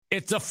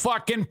It's a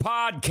fucking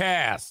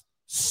podcast.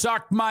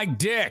 Suck my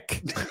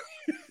dick.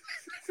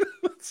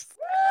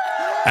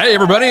 Hey,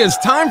 everybody, it's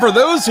time for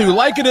those who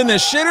like it in the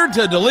shitter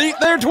to delete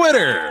their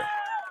Twitter.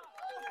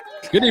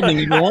 Good evening,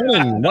 everyone,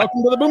 and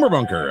welcome to the Boomer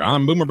Bunker.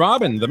 I'm Boomer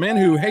Bob, and the man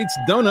who hates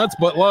donuts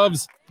but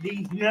loves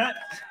these nuts.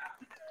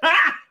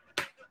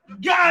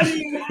 Got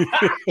him.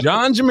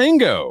 John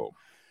Jamingo.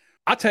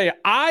 I'll tell you,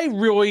 I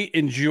really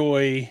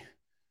enjoy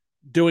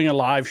doing a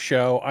live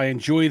show. I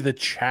enjoy the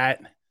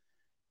chat.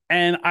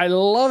 And I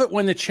love it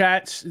when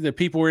the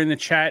people are in the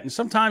chat, and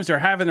sometimes they're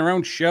having their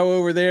own show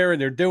over there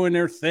and they're doing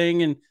their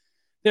thing and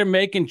they're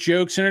making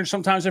jokes and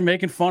sometimes they're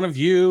making fun of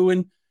you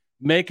and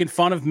making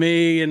fun of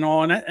me and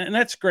all. And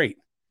that's great.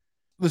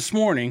 This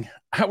morning,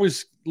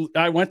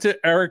 I went to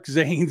Eric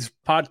Zane's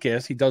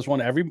podcast. He does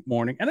one every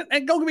morning. And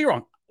don't get me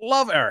wrong.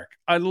 Love Eric.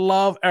 I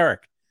love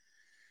Eric.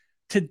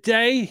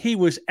 Today, he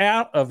was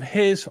out of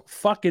his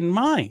fucking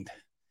mind.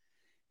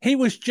 He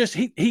was just,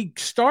 he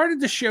started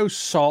the show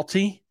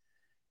salty.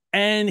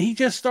 And he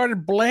just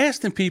started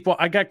blasting people.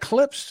 I got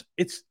clips.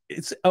 It's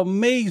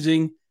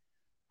amazing.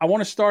 I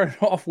want to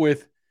start off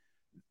with,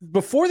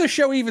 before the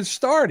show even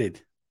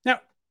started. Now,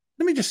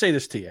 let me just say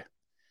this to you.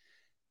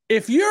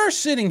 If you're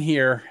sitting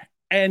here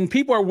and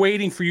people are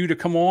waiting for you to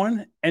come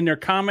on and they're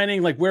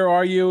commenting like, where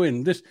are you?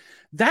 And this,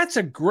 that's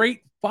a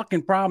great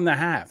fucking problem to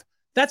have.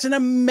 That's an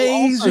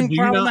amazing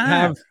problem to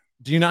have.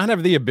 Do you not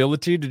have the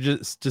ability to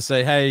just to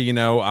say, hey,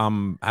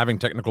 I'm having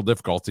technical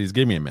difficulties.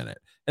 Give me a minute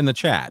in the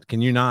chat.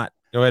 Can you not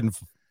go ahead and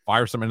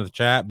fire something into the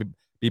chat?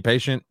 Be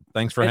patient.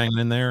 Thanks for hanging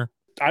in there.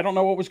 I don't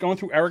know what was going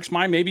through Eric's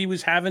mind. Maybe he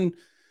was having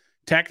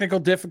technical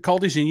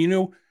difficulties. And you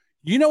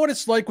know what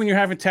it's like when you're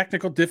having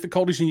technical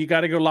difficulties and you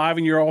got to go live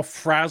and you're all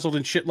frazzled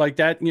and shit like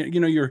that.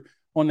 You're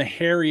on the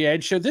hairy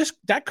edge. So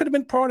that could have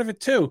been part of it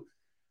too.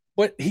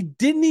 But he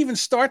didn't even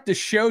start the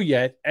show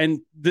yet.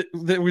 And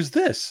there was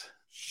this.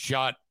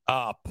 Shut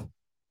up.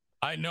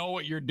 I know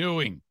what you're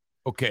doing.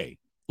 Okay,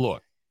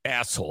 look,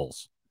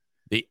 assholes.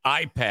 The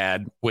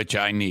iPad, which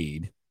I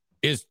need,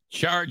 is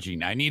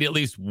charging. I need at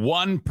least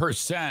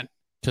 1%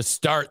 to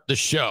start the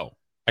show.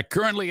 I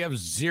currently have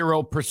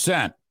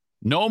 0%.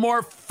 No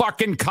more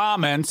fucking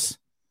comments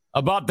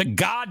about the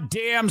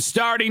goddamn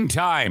starting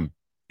time.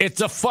 It's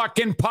a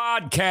fucking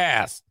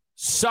podcast.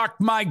 Suck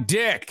my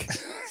dick.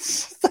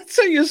 That's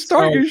how you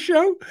start your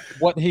show.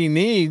 What he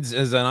needs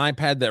is an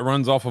iPad that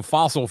runs off of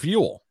fossil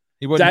fuel.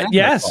 He wouldn't have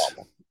yes. that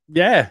problem.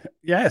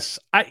 Yes.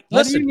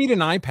 What do you need an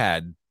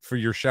iPad for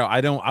your show?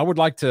 I would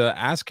like to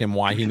ask him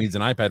why he needs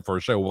an iPad for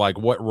a show. Like,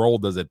 what role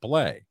does it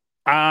play?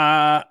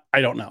 I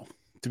don't know.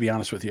 To be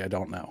honest with you, I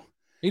don't know.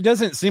 He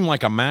doesn't seem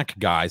like a Mac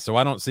guy, so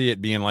I don't see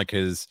it being like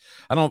I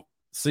don't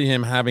see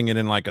him having it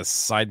in like a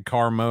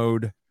sidecar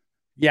mode.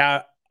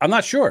 Yeah, I'm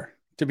not sure.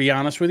 To be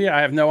honest with you,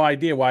 I have no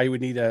idea why he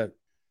would need a.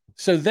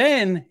 So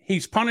then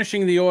he's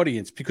punishing the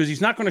audience because he's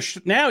not going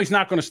to. Now he's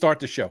not going to start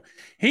the show.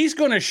 He's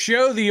going to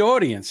show the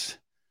audience.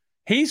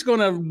 He's going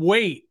to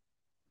wait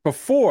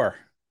before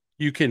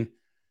he's going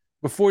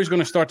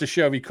to start the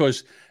show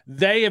because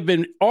they have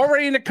been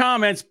already in the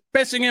comments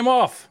pissing him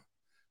off.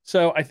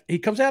 So he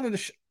comes out of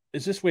the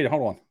is this, wait,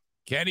 hold on.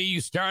 Kenny,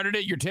 you started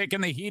it. You're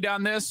taking the heat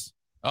on this.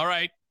 All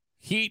right.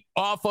 Heat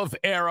off of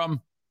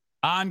Aram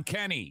on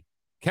Kenny.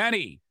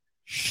 Kenny,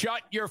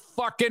 shut your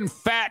fucking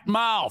fat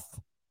mouth.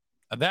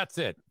 That's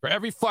it. For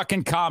every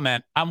fucking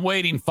comment, I'm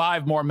waiting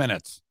 5 more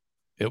minutes.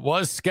 It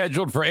was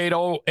scheduled for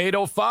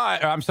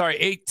 8:05. I'm sorry,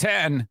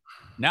 8:10.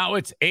 Now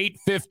it's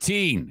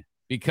 8:15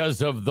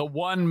 because of the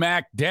one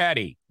Mac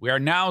Daddy. We are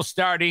now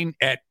starting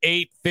at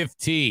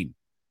 8:15.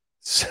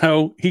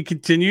 So he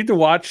continued to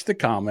watch the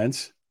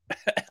comments.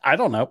 I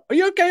don't know. Are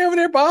you okay over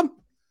there, Bob? What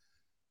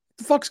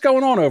the fuck's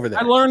going on over there?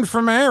 I learned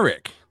from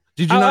Eric.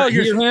 Did you not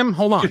hear him?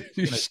 Hold on.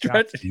 You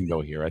can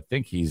go here. I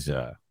think he's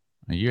are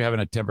you having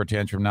a temper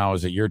tantrum now?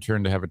 Is it your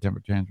turn to have a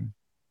temper tantrum?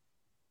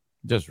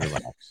 Just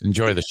relax.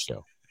 Enjoy the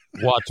show.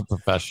 Watch a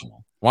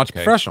professional. Watch a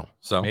professional.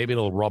 So maybe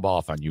it'll rub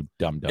off on you,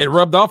 dumb. It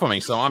rubbed off on me,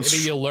 so maybe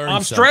you'll learn.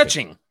 I'm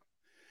stretching.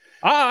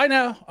 I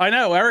know.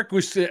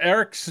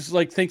 Eric's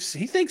like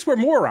thinks we're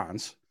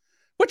morons,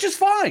 which is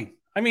fine.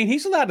 I mean,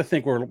 he's allowed to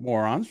think we're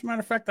morons. As a matter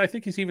of fact, I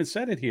think he's even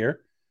said it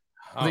here.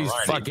 These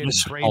fucking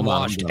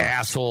brainwashed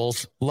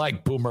assholes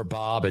like Boomer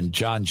Bob and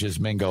John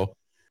Jamingo.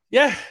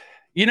 Yeah.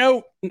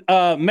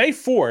 May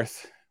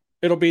 4th,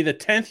 it'll be the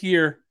 10th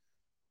year.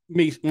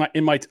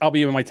 I'll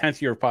be in my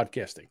 10th year of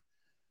podcasting.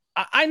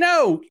 I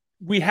know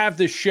we have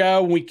this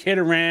show and we kid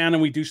around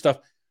and we do stuff,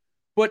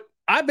 but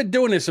I've been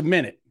doing this a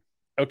minute.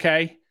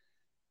 Okay.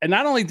 And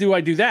not only do I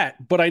do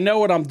that, but I know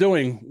what I'm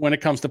doing when it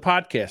comes to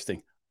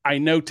podcasting. I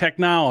know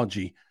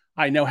technology.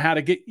 I know how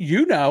to get,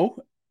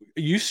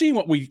 you see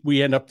what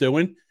we end up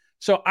doing.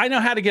 So I know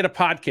how to get a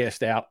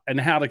podcast out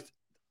and how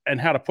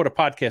to put a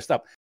podcast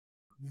up.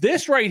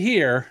 This right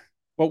here,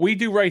 what we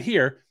do right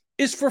here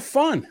is for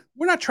fun.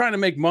 We're not trying to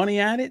make money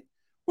at it.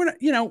 We're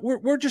not,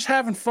 we're just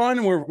having fun,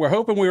 and we're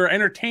hoping we're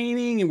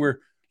entertaining, and we're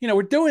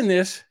doing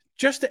this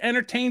just to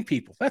entertain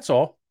people. That's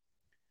all.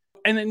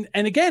 And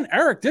again,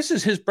 Eric, this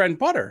is his bread and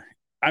butter.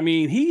 I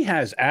mean, he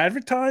has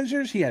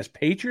advertisers, he has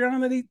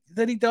Patreon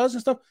that he does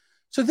and stuff.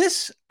 So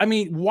this, I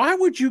mean, why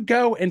would you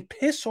go and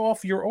piss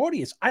off your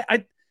audience?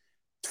 I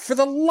for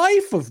the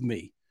life of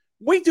me,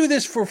 we do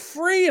this for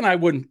free, and I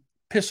wouldn't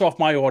piss off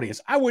my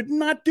audience. I would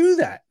not do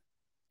that.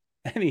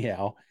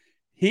 Anyhow,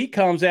 he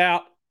comes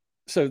out.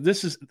 So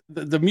this is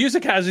the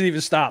music hasn't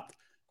even stopped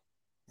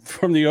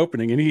from the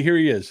opening, and here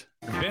he is.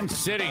 Been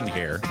sitting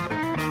here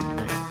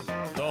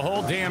the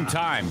whole damn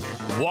time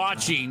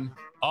watching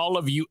all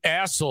of you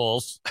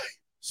assholes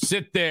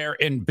sit there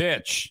and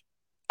bitch.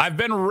 I've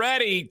been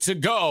ready to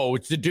go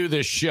to do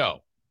this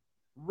show.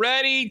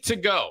 Ready to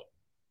go.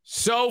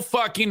 So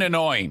fucking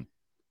annoying.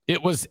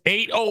 It was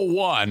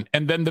 8:01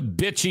 and then the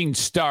bitching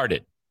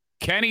started.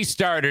 Kenny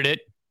started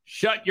it.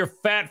 Shut your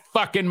fat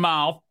fucking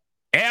mouth.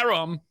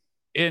 Aram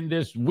in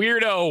this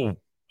weirdo,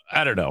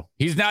 I don't know.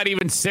 He's not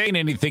even saying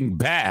anything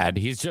bad.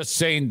 He's just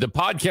saying the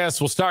podcast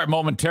will start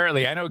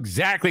momentarily. I know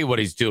exactly what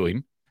he's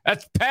doing.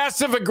 That's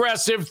passive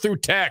aggressive through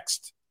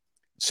text.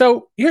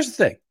 So here's the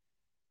thing.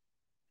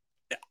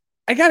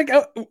 I gotta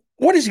go.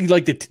 What is he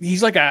like?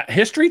 He's like a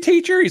history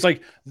teacher. He's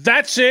like,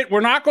 that's it.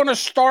 We're not going to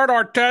start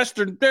our test.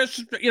 And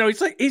this,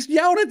 he's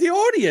yelling at the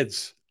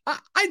audience.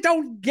 I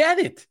don't get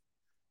it.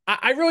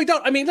 I really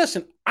don't. I mean,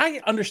 listen,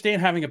 I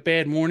understand having a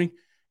bad morning.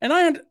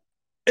 And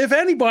if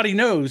anybody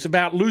knows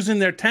about losing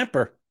their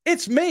temper,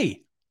 it's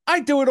me. I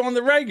do it on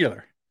the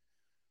regular.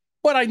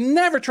 But I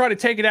never try to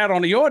take it out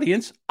on the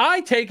audience. I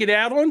take it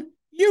out on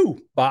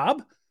you,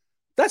 Bob.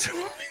 That's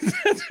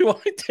who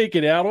I take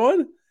it out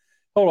on.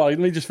 Hold on, let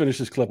me just finish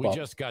this clip We up.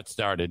 just got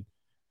started.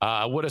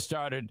 I would have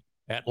started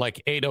at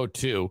like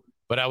 8:02,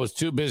 but I was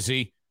too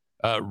busy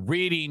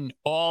reading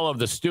all of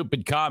the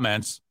stupid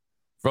comments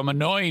from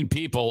annoying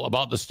people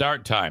about the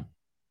start time.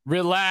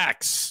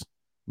 Relax.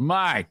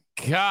 My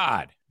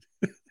God.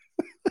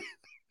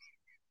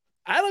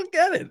 I don't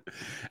get it.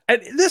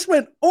 And this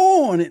went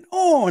on and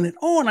on and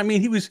on. I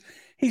mean,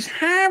 he's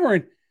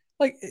hammering.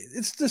 Like,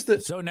 it's just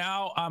that. So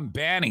now I'm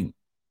banning.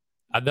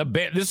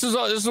 This is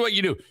what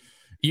you do.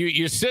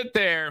 You sit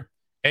there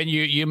and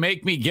you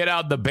make me get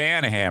out the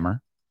ban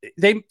hammer.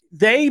 The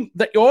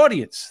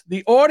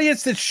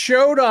audience that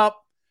showed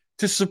up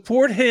to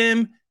support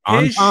him,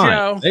 his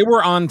show. They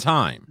were on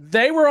time.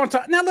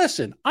 Now,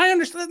 listen, I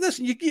understand.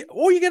 Listen,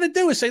 all you got to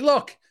do is say,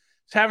 look,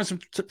 it's having some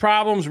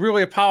problems.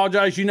 Really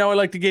apologize. I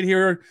like to get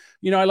here.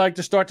 I like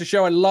to start the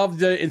show. I love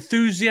the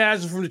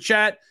enthusiasm from the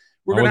chat.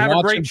 We're going to have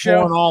a great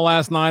show. All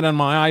last night on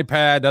my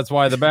iPad. That's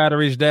why the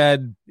battery's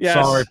dead. Yes.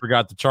 Sorry,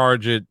 forgot to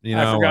charge it.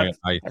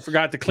 I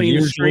forgot to clean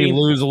the screen.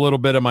 Lose a little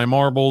bit of my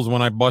marbles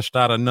when I bust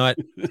out a nut.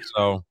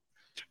 So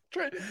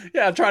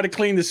try to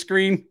clean the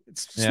screen.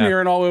 It's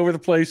smearing all over the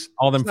place.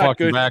 All them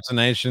fucking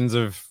vaccinations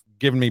have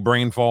given me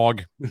brain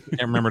fog.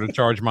 Can't remember to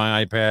charge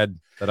my iPad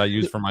that I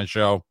use for my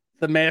show.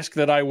 The mask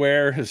that I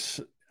wear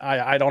is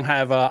I don't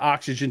have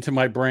oxygen to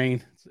my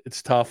brain.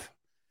 It's tough.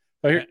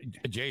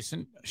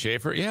 Jason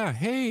Schaefer. Yeah.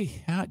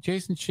 Hey,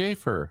 Jason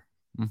Schaefer.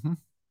 Mm-hmm.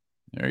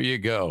 There you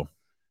go.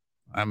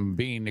 I'm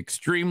being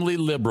extremely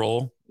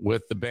liberal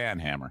with the ban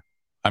hammer.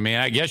 I mean,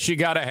 I guess you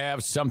got to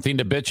have something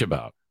to bitch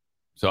about.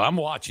 So I'm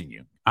watching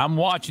you. I'm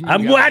watching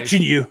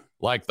you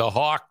like the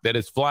hawk that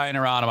is flying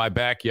around in my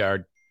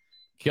backyard,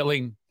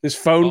 killing his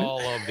phone. All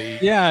of the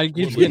he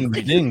keeps getting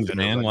dings,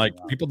 man. Like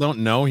people don't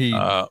know he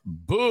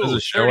boo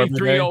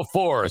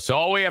 3304. So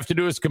all we have to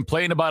do is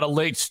complain about a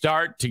late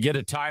start to get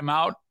a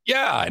timeout.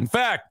 Yeah, in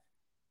fact,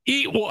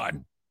 eat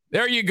one.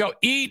 There you go.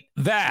 Eat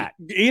that.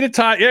 Eat a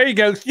time. There you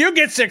go. You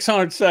get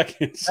 600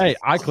 seconds. Hey,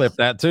 I clipped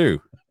that too.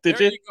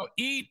 Did you go?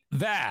 Eat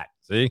that.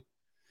 See?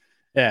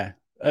 Yeah.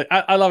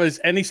 I love it.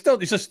 And he's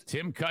just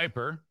Tim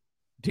Kuiper,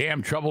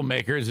 damn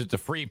troublemakers. It's a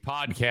free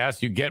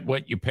podcast. You get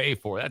what you pay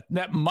for.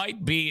 That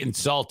might be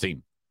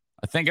insulting.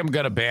 I think I'm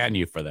going to ban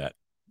you for that.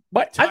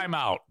 But time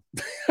out.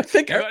 I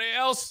think anybody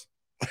else?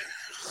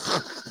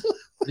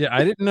 Yeah,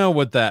 I didn't know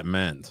what that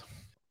meant.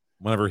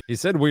 Whenever he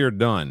said we are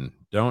done,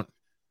 don't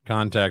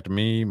contact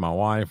me, my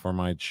wife, or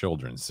my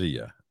children. See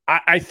ya.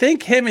 I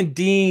think him and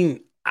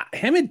Dean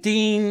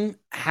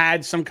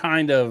had some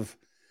kind of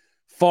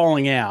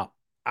falling out.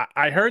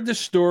 I heard the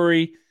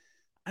story.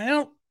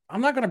 I'm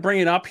not going to bring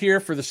it up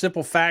here for the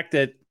simple fact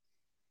that,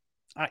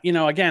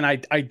 again,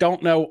 I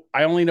don't know.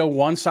 I only know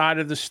one side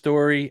of the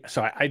story,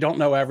 so I don't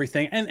know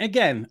everything. And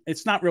again,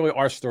 it's not really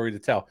our story to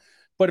tell.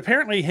 But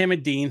apparently, him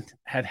and Dean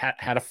had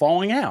a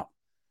falling out.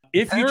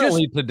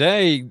 Apparently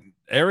today,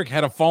 Eric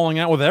had a falling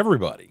out with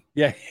everybody.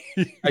 Yeah,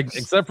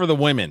 except for the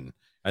women.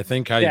 I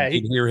think I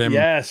did hear him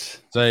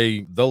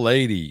say the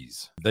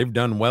ladies. They've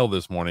done well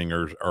this morning,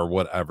 or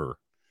whatever.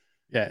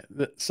 Yeah.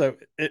 So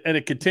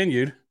it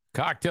continued.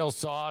 Cocktail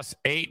sauce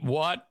ate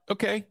what?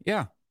 Okay,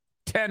 yeah,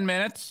 10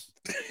 minutes.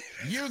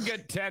 You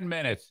get 10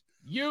 minutes.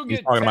 You get.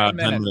 He's talking 10 about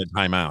minutes. 10-minute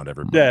timeout.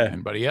 Everybody. Yeah.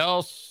 Anybody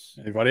else?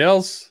 Anybody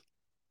else?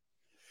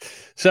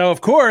 So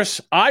of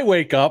course I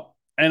wake up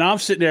and I'm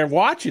sitting there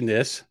watching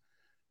this.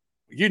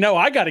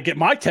 I got to get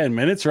my 10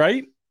 minutes,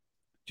 right?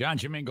 John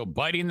Chimingo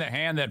biting the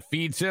hand that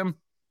feeds him.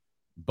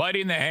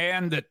 Biting the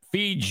hand that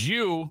feeds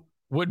you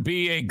would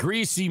be a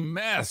greasy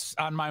mess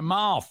on my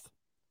mouth.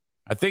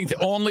 I think the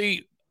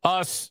only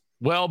us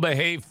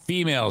well-behaved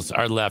females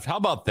are left. How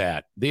about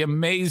that? The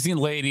amazing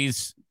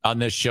ladies on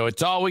this show.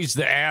 It's always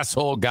the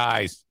asshole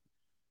guys.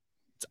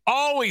 It's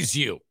always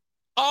you.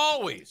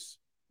 Always.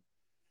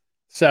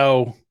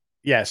 So,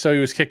 yeah, so he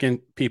was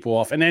kicking people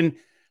off. And then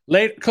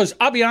later, because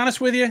I'll be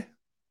honest with you,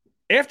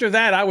 after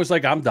that, I was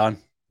like, I'm done.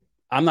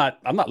 I'm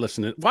not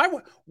listening. Why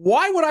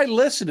would I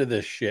listen to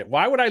this shit?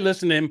 Why would I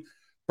listen to him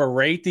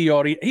berate the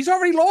audience? He's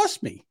already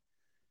lost me.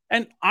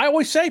 And I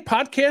always say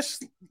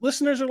podcast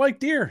listeners are like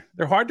deer.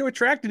 They're hard to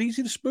attract and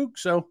easy to spook.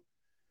 So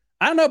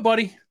I don't know,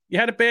 buddy. You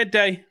had a bad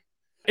day.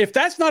 If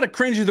that's not a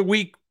cringe of the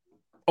week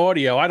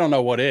audio, I don't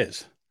know what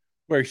is.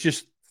 Where he's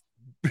just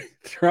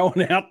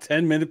throwing out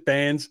 10-minute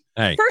bands.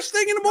 Hey. First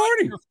thing in the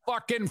morning. Your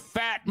fucking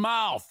fat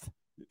mouth.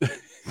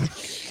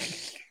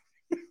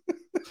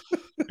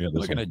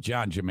 Looking at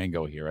John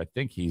Domingo here. I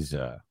think he's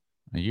are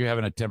you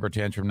having a temper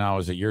tantrum now?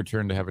 Is it your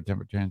turn to have a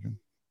temper tantrum?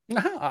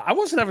 No, I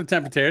wasn't having a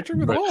temper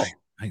tantrum at all.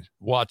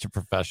 Watch a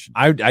profession.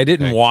 I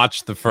didn't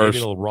watch the first.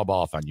 Maybe it'll rub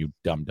off on you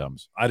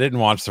dum-dums. I didn't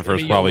watch the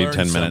first probably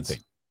 10 minutes.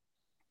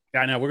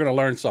 I know. We're going to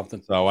learn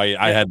something. So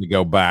I had to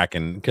go back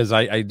and because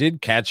I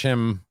did catch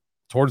him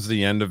towards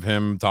the end of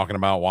him talking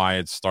about why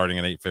it's starting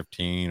at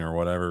 8:15 or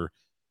whatever.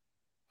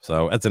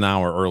 So that's an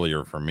hour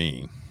earlier for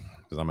me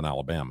because I'm in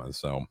Alabama.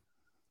 So,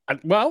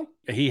 well,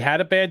 he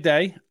had a bad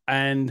day.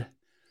 And,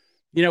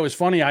 you know, it's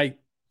funny.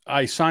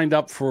 I signed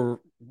up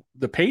for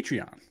the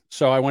Patreon.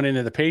 So I went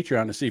into the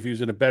Patreon to see if he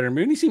was in a better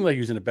mood. And he seemed like he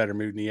was in a better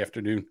mood in the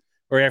afternoon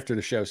or after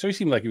the show. So he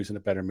seemed like he was in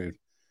a better mood.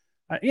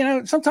 You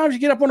know, sometimes you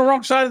get up on the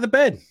wrong side of the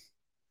bed.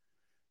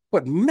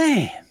 But,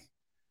 man,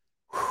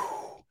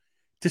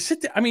 to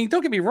sit there, I mean,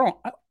 don't get me wrong.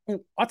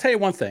 I'll tell you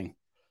one thing.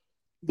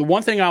 The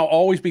one thing I'll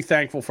always be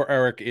thankful for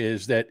Eric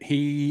is that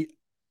he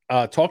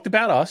talked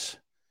about us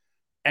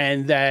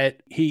and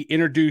that he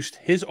introduced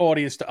his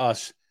audience to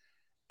us.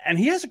 And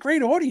he has a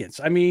great audience.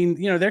 I mean,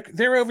 you know,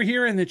 they're over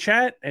here in the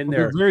chat and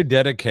they're very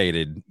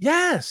dedicated.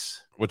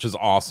 Yes. Which is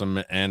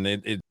awesome. And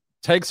it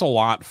takes a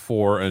lot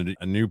for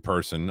a new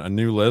person, a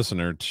new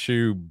listener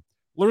to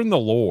learn the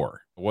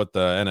lore, what the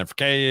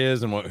NFK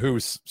is and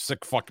who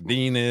Sick Fuck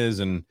Dean is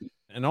and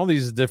all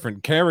these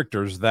different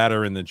characters that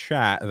are in the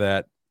chat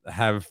that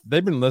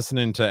they've been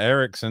listening to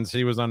Eric since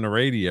he was on the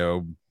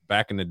radio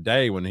back in the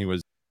day when he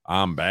was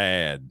I'm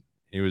Bad.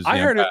 He was I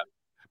heard it.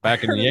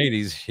 Back in the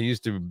 80s, he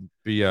used to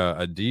be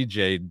a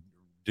DJ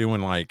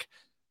doing like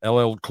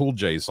LL Cool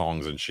J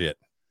songs and shit.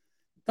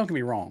 Don't get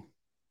me wrong.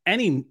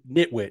 Any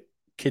nitwit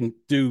can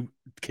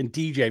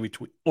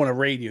DJ on a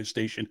radio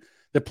station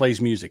that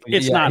plays music.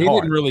 It's not hard. He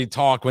didn't really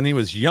talk when he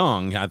was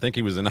young. I think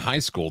he was in high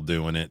school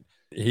doing it.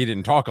 He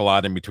didn't talk a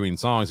lot in between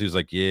songs. He was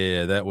like,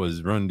 yeah, that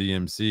was Run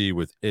DMC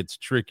with It's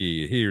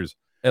Tricky. Here's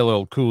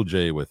LL Cool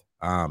J with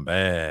I'm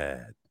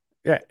Bad.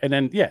 Yeah. And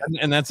then,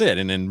 And that's it.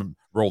 And then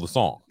roll the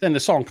song. Then the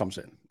song comes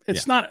in.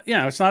 It's not, you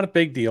know, it's not a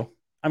big deal.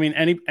 I mean,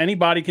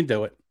 anybody can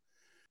do it.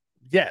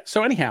 Yeah.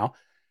 So anyhow,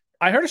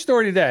 I heard a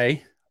story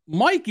today.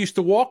 Mike used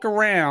to walk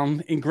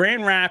around in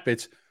Grand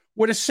Rapids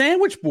with a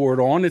sandwich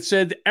board on that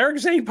said Eric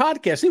Zane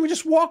Podcast. He would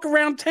just walk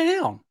around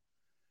town,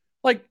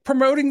 like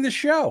promoting the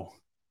show.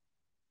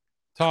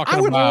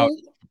 Talking about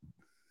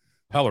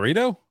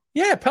Pellerito?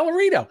 Yeah,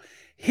 Pellerito.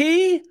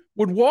 He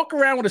would walk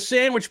around with a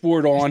sandwich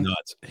board on.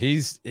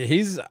 He's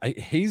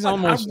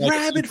almost a like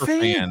rabid a super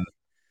fan.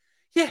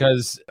 Yeah,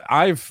 because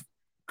I've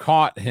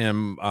caught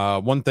him.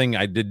 One thing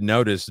I did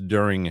notice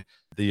during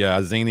the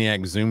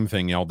Zaniac Zoom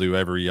thing y'all do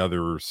every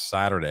other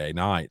Saturday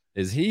night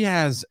is he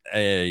has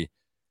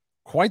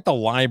quite the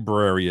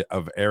library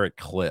of Eric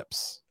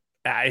clips.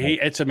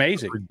 It's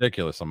amazing,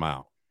 ridiculous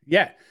amount.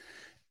 Yeah,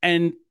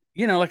 and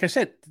you know, like I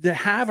said, to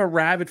have a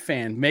rabid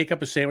fan make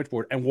up a sandwich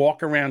board and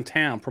walk around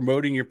town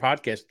promoting your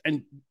podcast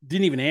and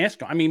didn't even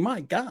ask him. I mean, my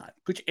God,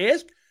 could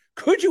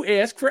you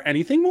ask for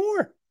anything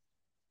more?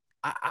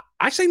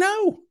 I say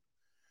no.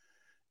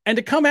 And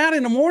to come out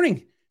in the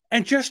morning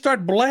and just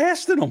start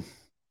blasting them.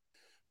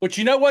 But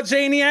you know what,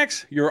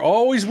 Zaniacs? You're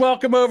always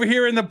welcome over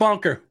here in the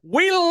bunker.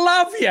 We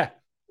love you.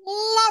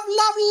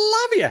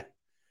 Love you.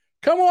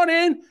 Come on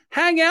in,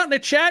 hang out in the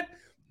chat.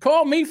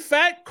 Call me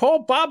fat.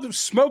 Call Bob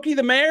Smokey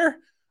the mayor.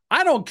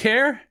 I don't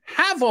care.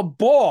 Have a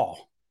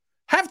ball.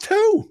 Have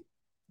two.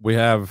 We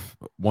have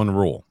one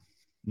rule.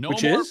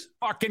 Which more is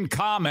fucking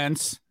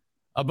comments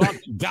about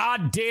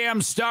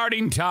goddamn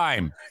starting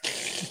time.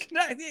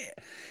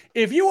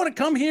 If you want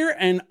to come here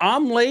and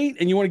I'm late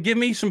and you want to give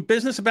me some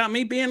business about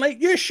me being late,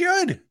 you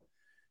should.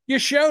 You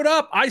showed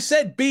up. I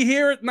said be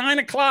here at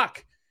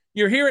 9:00.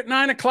 You're here at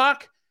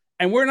 9:00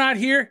 and we're not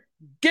here.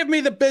 Give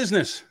me the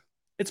business.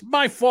 It's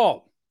my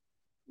fault.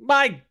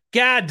 My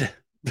God.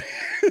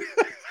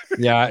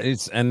 Yeah,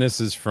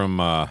 this is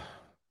from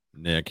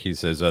Nick. He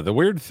says the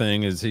weird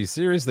thing is he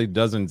seriously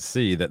doesn't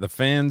see that the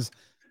fans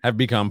have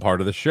become part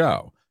of the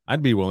show.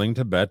 I'd be willing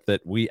to bet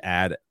that we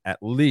add at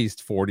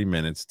least 40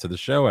 minutes to the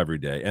show every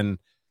day. And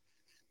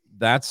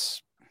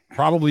that's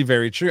probably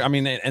very true. I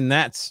mean, and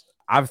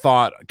I've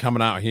thought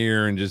coming out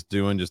here and just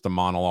doing just a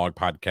monologue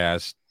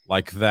podcast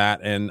like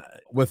that. And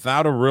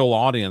without a real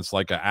audience,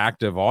 like an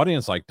active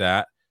audience like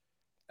that,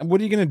 And what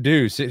are you going to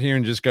do? Sit here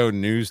and just go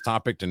news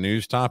topic to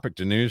news topic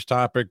to news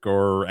topic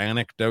or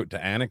anecdote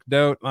to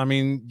anecdote? I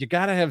mean, you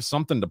got to have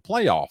something to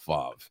play off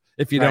of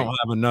if you don't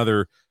have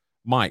another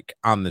mic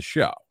on the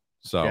show.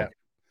 So, yeah.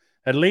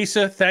 And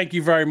Lisa, thank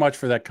you very much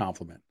for that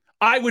compliment.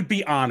 I would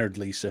be honored,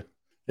 Lisa.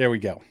 There we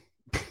go.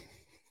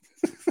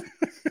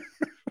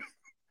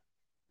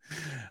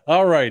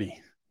 All righty.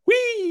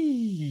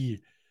 Whee!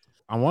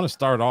 I want to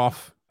start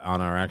off on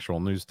our actual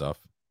news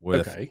stuff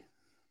with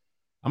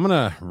I'm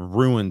going to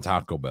ruin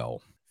Taco Bell.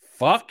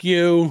 Fuck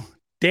you.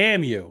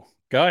 Damn you.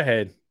 Go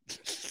ahead.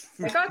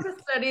 I got to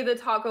study the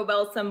Taco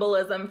Bell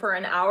symbolism for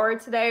an hour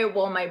today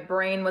while my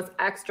brain was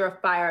extra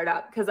fired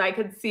up because I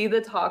could see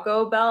the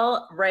Taco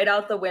Bell right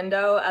out the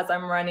window as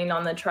I'm running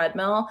on the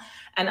treadmill.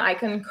 And I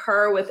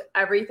concur with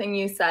everything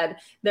you said.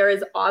 There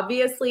is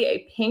obviously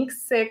a pink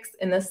 6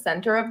 in the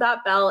center of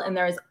that bell, and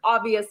there is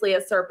obviously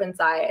a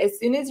serpent's eye. As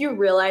soon as you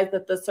realize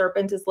that the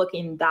serpent is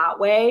looking that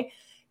way,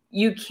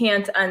 you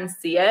can't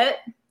unsee it.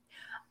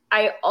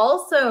 I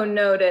also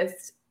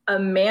noticed a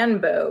man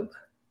boob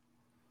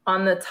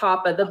on the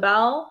top of the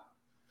bell.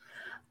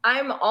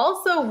 I'm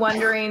also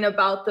wondering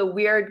about the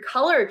weird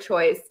color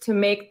choice to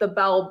make the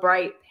bell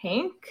bright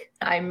pink.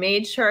 I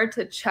made sure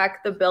to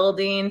check the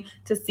building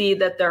to see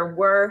that there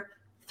were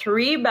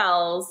 3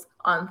 bells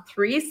on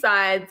 3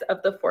 sides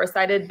of the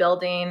 4-sided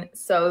building.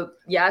 So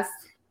yes,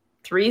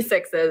 3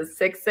 6s,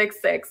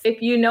 666.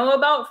 If you know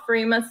about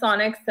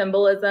Freemasonic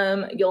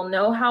symbolism, you'll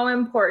know how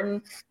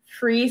important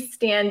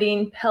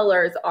freestanding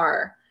pillars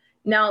are.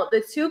 Now,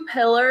 the 2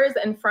 pillars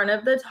in front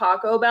of the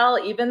Taco Bell,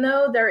 even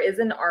though there is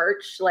an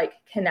arch like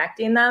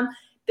connecting them,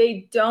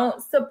 they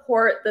don't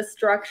support the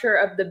structure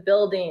of the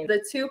building.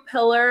 The 2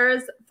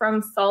 pillars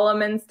from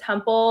Solomon's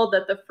Temple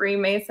that the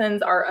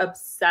Freemasons are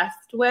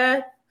obsessed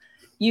with,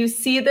 you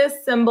see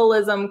this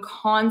symbolism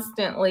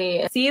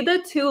constantly. See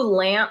the 2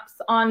 lamps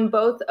on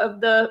both of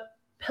the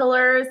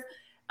pillars?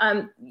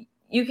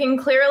 You can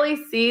clearly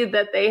see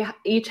that they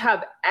each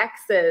have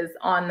X's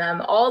on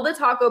them. All the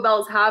Taco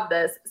Bells have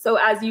this. So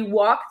as you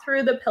walk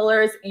through the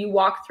pillars, you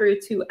walk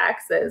through 2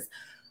 X's.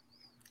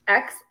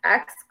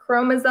 XX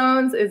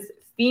chromosomes is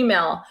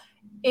female.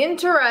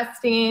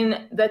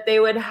 Interesting that they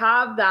would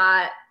have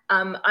that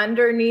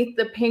underneath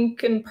the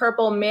pink and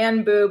purple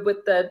man boob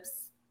with the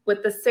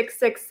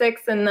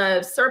 666 and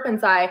the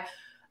serpent's eye,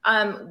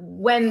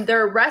 when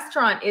their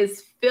restaurant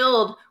is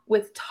filled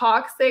with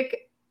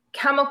toxic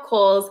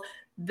chemicals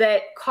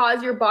that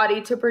cause your body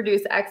to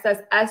produce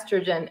excess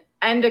estrogen,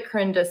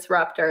 endocrine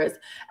disruptors.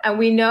 And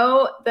we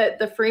know that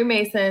the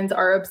Freemasons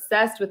are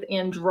obsessed with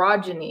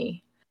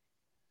androgyny.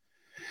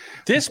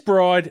 This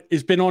broad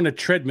has been on the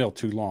treadmill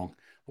too long.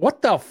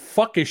 What the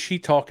fuck is she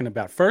talking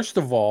about? First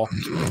of all,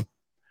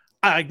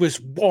 I was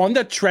on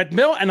the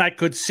treadmill and I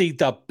could see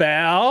the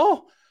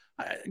bell.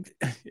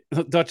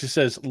 Duchess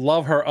says,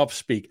 love her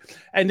upspeak.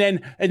 And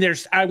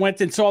I went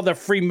and saw the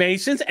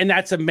Freemasons, and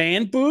that's a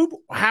man boob.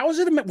 How is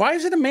it? Why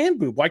is it a man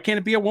boob? Why can't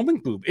it be a woman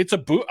boob? It's a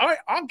boob.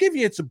 I'll give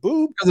you it's a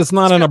boob. Because it's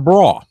not in a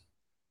bra.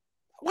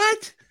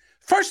 What?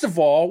 First of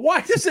all,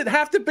 why does it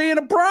have to be in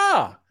a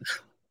bra?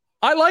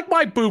 I like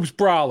my boobs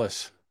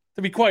braless,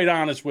 to be quite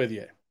honest with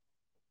you.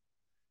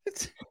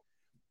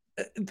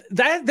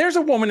 There's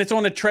a woman that's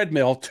on a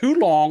treadmill too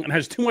long and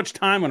has too much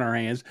time on her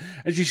hands,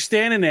 and she's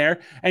standing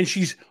there and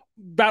she's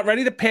about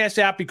ready to pass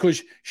out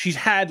because she's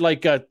had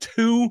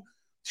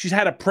she's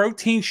had a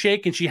protein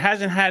shake and she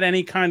hasn't had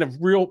a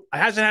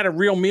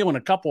real meal in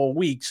a couple of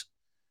weeks.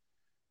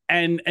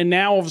 And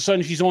now all of a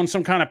sudden she's on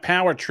some kind of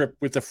power trip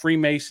with the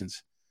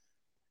Freemasons.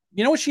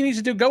 You know what she needs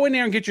to do? Go in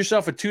there and get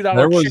yourself a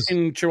 $2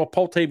 chicken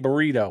Chipotle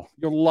burrito.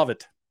 You'll love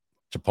it.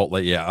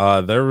 Chipotle, yeah.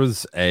 There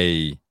was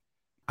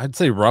I'd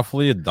say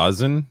roughly a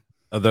dozen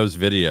of those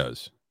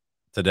videos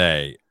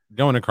today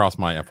going across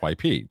my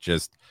FYP.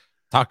 Just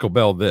Taco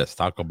Bell this,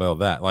 Taco Bell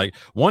that. Like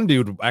one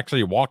dude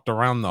actually walked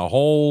around the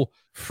whole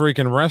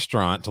freaking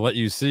restaurant to let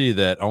you see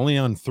that only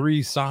on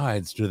 3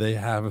 sides do they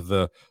have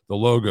the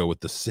logo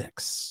with the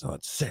 6. So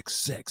it's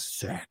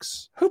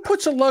 666. Who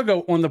puts a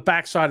logo on the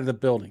backside of the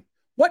building?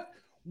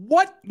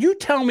 What? You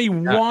tell me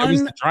one it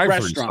was the drive-through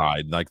restaurant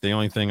side. Like the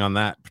only thing on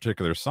that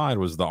particular side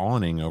was the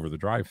awning over the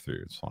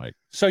drive-through. It's like,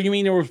 so you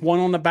mean there was one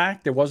on the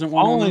back? There wasn't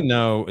one. All I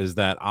know is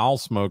that I'll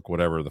smoke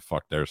whatever the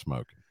fuck they're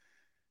smoking.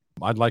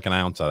 I'd like an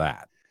ounce of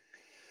that.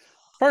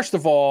 First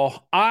of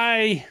all,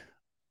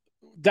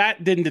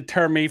 that didn't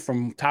deter me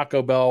from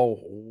Taco Bell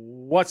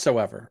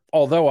whatsoever.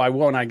 Although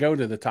when I go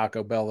to the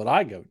Taco Bell that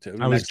I go to,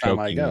 I was next time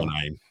I go,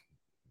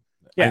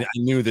 I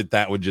knew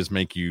that would just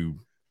make you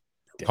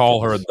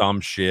call her a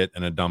dumb shit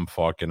and a dumb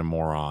fuck and a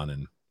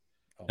moron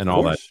and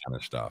all that kind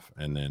of stuff.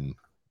 And then,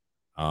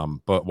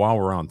 but while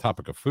we're on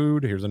topic of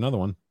food, here's another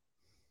one.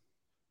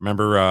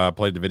 Remember, I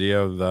played the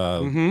video of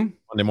the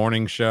Monday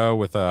morning show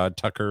with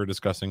Tucker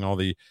discussing all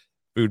the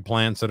food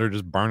plants that are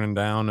just burning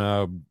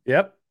down.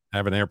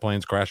 Having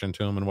airplanes crash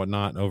into them and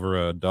whatnot,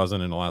 over a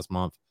dozen in the last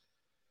month.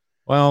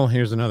 Well,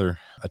 here's another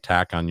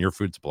attack on your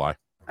food supply.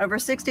 Over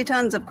 60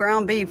 tons of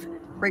ground beef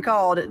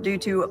recalled due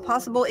to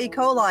possible E.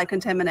 coli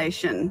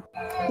contamination.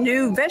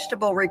 New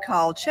vegetable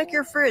recall. Check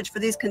your fridge for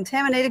these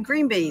contaminated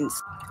green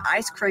beans.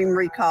 Ice cream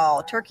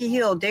recall. Turkey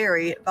Hill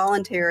Dairy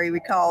voluntary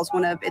recalls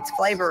one of its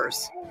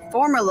flavors.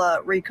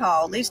 Formula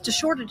recall leads to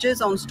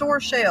shortages on store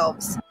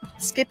shelves.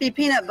 Skippy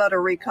peanut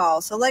butter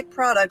recall. Select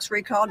products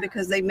recalled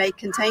because they may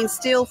contain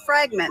steel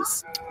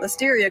fragments.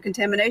 Listeria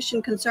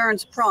contamination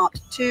concerns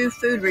prompt 2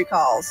 food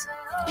recalls.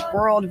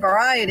 World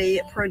Variety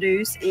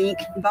Produce Inc.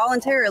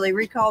 voluntarily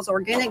recalls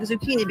organic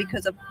zucchini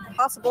because of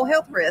possible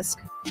health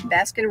risk.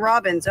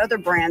 Baskin-Robbins, other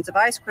brands of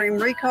ice cream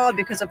recalled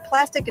because of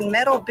plastic and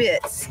metal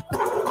bits.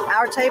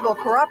 Our Table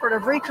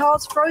Cooperative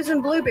recalls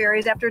frozen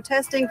blueberries after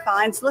testing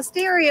finds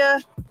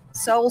listeria.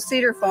 Soul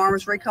Cedar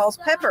Farms recalls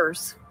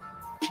peppers.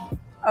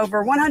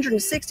 Over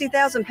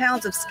 160,000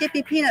 pounds of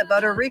Skippy peanut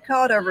butter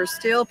recalled over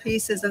steel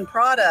pieces and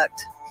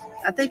product.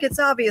 I think it's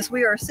obvious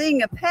we are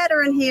seeing a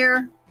pattern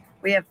here.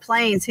 We have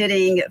planes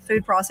hitting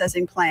food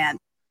processing plant.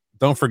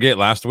 Don't forget,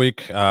 last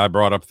week I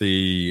brought up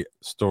the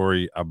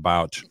story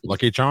about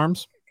Lucky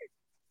Charms.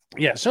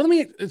 Yeah, so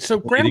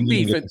ground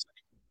beef,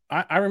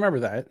 I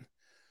remember that.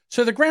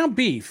 So the ground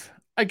beef,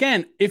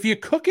 again, if you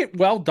cook it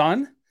well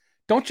done,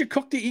 don't you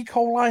cook the E.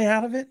 coli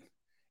out of it?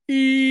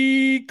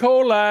 E.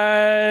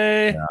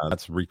 coli. Yeah,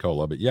 that's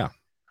Ricola, but yeah.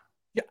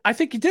 Yeah, I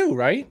think you do,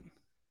 right?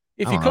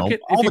 If you cook know.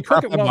 it, all if you the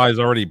crap cook I it well, buy is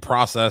already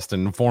processed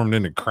and formed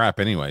into crap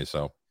anyway.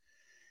 So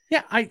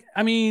yeah,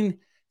 I mean,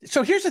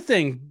 so here's the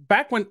thing.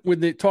 Back when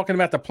they're talking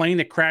about the plane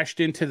that crashed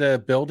into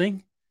the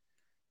building,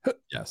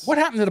 yes, what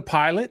happened to the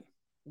pilot?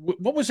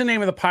 What was the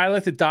name of the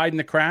pilot that died in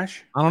the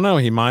crash? I don't know.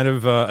 He might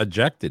have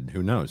ejected.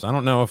 Who knows? I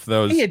don't know if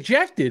those. He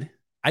ejected.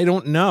 I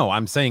don't know.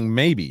 I'm saying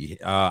maybe.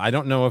 I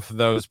don't know if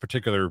those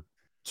particular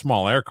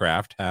small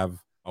aircraft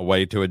have a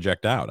way to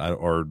eject out,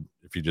 or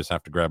if you just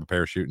have to grab a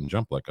parachute and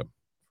jump like a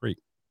freak.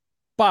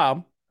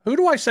 Bob, who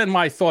do I send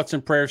my thoughts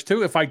and prayers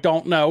to if I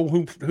don't know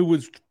who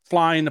was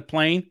flying the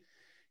plane?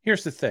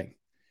 Here's the thing.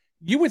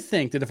 You would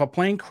think that if a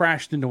plane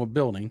crashed into a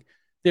building,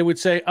 they would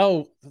say,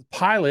 oh, the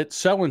pilot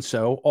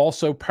so-and-so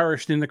also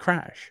perished in the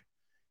crash.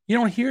 You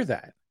don't hear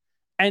that.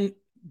 And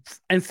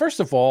first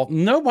of all,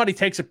 nobody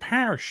takes a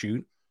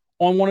parachute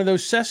on one of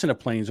those Cessna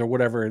planes or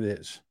whatever it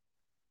is.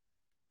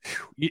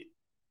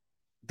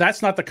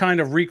 That's not the kind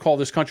of recall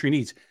this country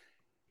needs.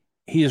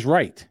 He is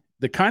right.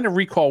 The kind of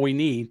recall we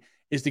need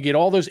is to get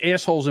all those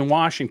assholes in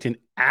Washington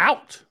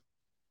out.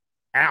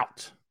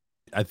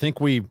 I think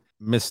we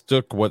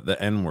mistook what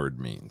the N-word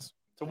means.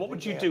 So what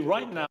would you do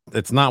right now?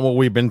 It's not what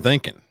we've been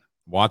thinking.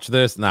 Watch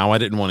this. Now, I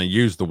didn't want to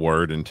use the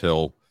word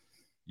until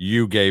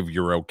you gave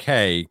your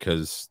okay,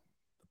 because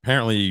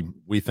apparently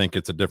we think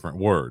it's a different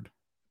word.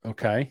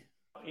 Okay.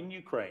 In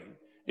Ukraine,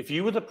 if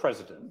you were the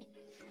president,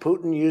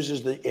 Putin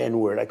uses the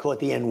N-word. I call it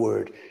the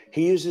N-word.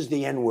 He uses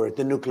the N-word,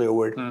 the nuclear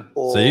word.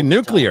 All See,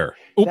 nuclear.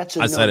 Oop, that's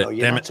a I said no-no. it.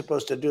 You're Damn not it.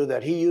 supposed to do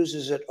that. He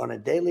uses it on a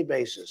daily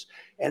basis.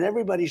 And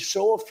everybody's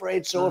so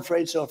afraid.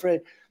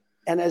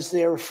 And as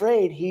they're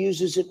afraid, he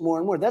uses it more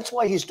and more. That's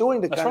why he's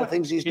doing the kind of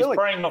things he's doing.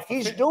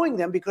 He's doing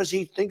them because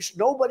he thinks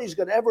nobody's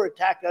going to ever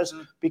attack us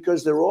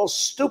because they're all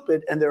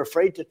stupid and they're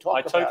afraid to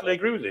talk about it. I totally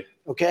agree with you.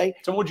 Okay?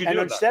 So what would you do And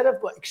with instead of,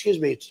 excuse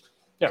me, it's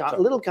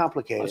a little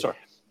complicated. Sorry.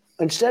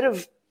 Instead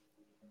of,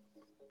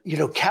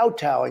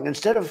 kowtowing,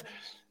 instead of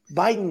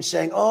Biden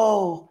saying,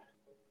 oh,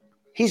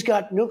 he's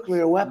got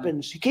nuclear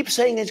weapons. He keeps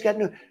saying he's got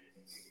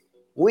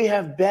we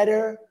have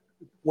better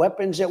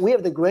weapons. We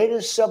have the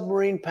greatest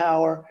submarine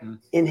power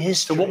in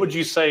history. So what would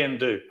you say and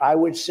do? I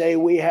would say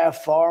we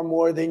have far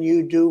more than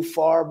you do,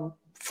 far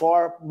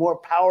more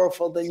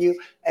powerful than you,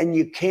 and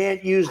you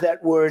can't use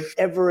that word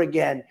ever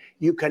again.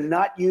 You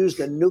cannot use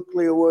the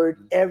nuclear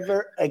word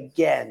ever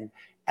again.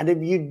 And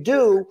if you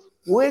do,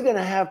 we're going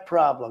to have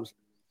problems.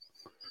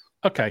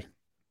 Okay.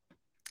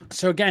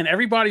 So again,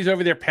 everybody's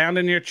over there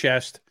pounding their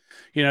chest.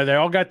 They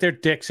all got their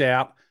dicks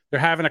out. They're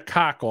having a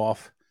cock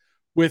off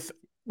with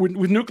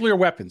nuclear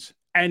weapons.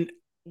 And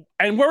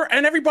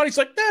everybody's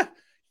like,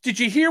 did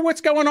you hear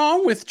what's going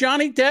on with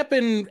Johnny Depp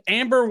and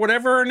Amber,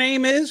 whatever her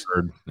name is?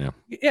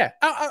 Yeah.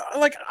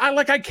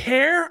 I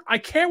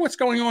care what's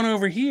going on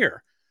over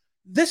here.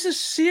 This is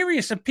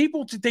serious, and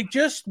people, they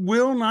just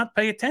will not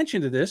pay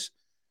attention to this.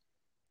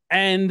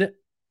 And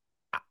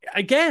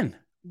again,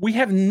 we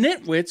have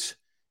nitwits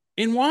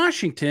in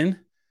Washington,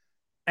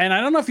 and I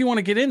don't know if you want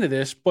to get into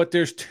this, but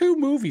there's 2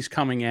 movies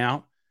coming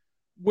out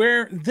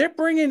where they're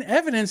bringing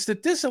evidence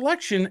that this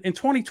election in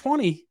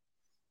 2020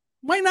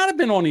 might not have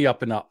been on the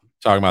up and up.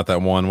 Talking about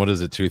that one, what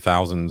is it,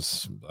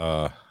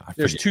 2000s?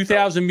 There's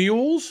 2,000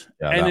 Mules,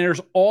 and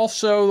there's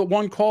also the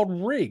one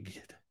called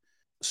Rigged.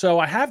 So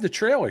I have the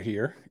trailer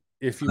here.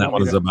 If you that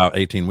one is about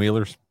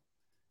 18-wheelers?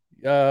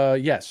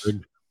 Yes.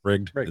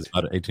 Rigged is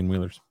about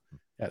 18-wheelers?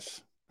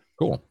 Yes.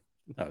 Cool.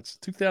 No, it's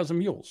 2,000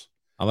 Mules.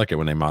 I like it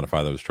when they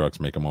modify those trucks,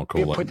 make them all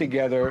cool. We put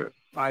together,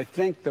 I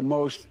think, the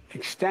most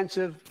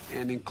extensive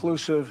and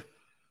inclusive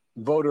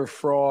voter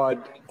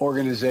fraud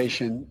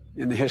organization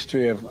in the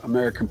history of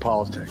American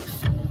politics.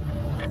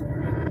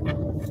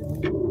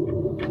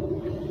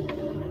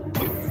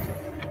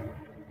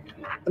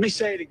 Let me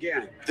say it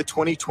again. The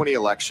 2020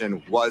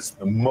 election was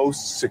the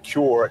most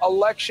secure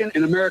election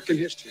in American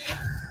history.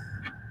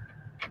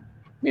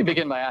 Let me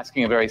begin by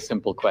asking a very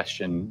simple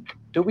question.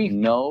 Do we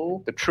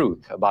know the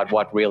truth about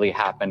what really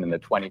happened in the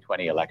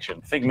 2020 election?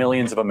 I think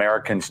millions of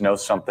Americans know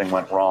something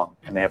went wrong,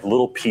 and they have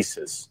little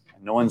pieces.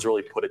 And no one's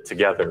really put it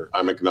together.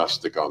 I'm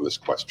agnostic on this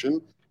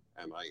question,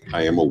 and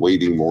I am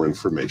awaiting more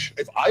information.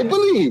 If I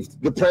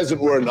believed the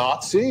president were a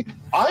Nazi,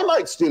 I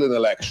might steal an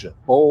election.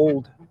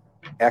 Bold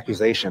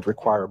accusations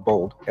require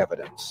bold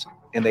evidence,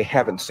 and they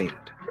haven't seen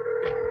it.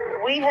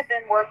 We have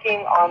been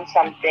working on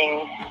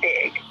something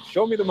big.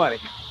 Show me the money.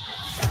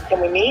 Can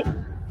we meet?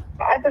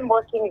 I've been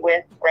working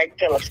with Greg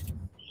Phillips.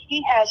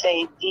 He has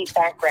a deep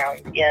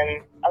background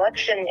in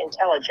election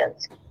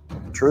intelligence.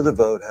 True the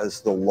Vote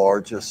has the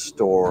largest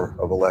store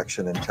of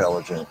election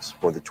intelligence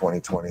for the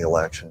 2020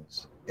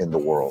 elections in the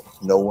world.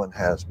 No one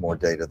has more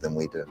data than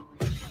we do.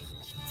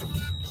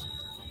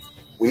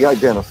 We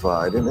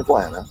identified in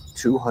Atlanta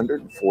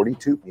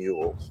 242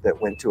 mules that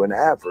went to an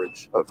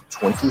average of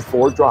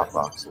 24 drop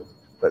boxes.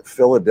 But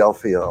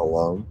Philadelphia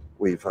alone,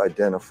 we've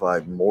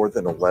identified more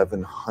than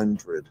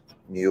 1,100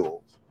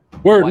 mules.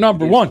 Word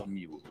number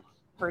one.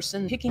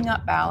 Person picking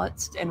up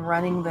ballots and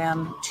running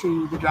them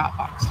to the drop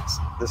boxes.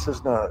 This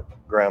is not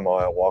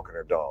grandma out walking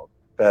her dog.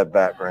 Bad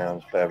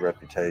backgrounds, bad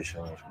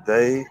reputations.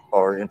 They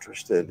are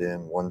interested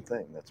in one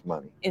thing, that's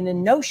money. And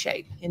in no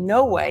shape, in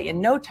no way,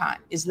 in no time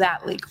is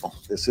that legal.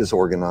 This is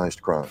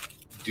organized crime.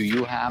 Do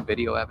you have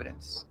video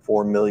evidence?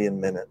 4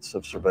 million minutes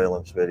of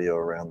surveillance video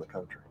around the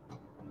country.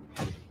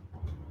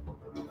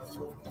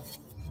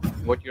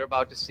 What you're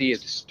about to see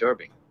is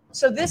disturbing.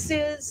 So this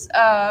is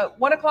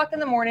 1 o'clock in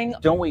the morning.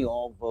 Don't we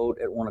all vote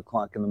at 1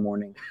 o'clock in the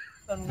morning?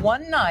 On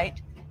one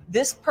night,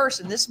 this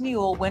person, this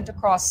mule, went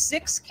across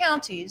 6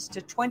 counties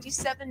to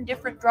 27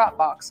 different drop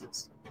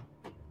boxes.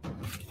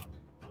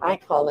 I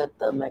call it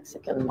the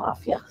Mexican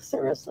mafia,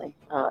 seriously,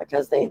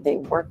 because they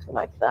work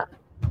like that.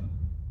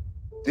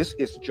 This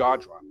is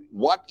jaw-dropping.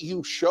 What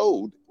you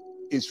showed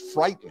is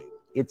frightening.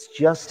 It's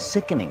just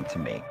sickening to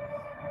me.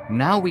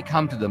 Now we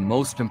come to the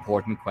most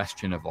important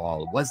question of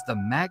all. Was the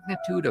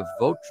magnitude of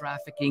vote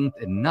trafficking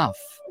enough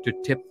to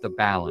tip the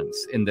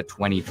balance in the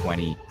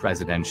 2020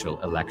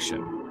 presidential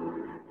election?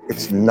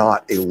 It's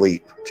not a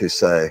leap to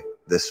say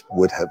this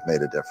would have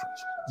made a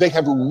difference. They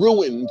have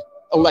ruined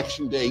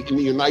Election Day in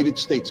the United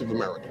States of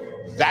America.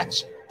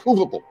 That's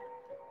provable.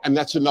 And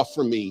that's enough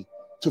for me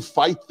to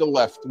fight the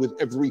left with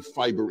every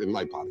fiber in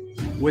my body.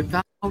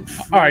 Without all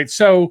right,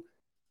 so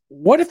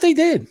what if they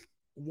did?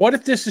 What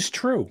if this is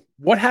true?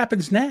 What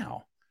happens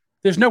now?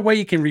 There's no way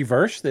you can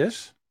reverse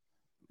this.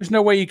 There's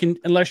no way you can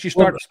unless you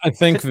start. Well, I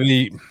think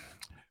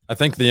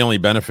the only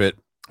benefit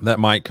that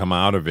might come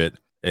out of it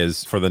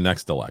is for the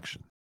next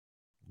election,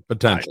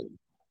 potentially.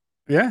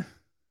 Yeah,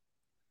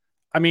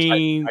 I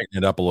mean, tighten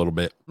it up a little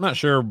bit. I'm not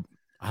sure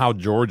how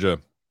Georgia,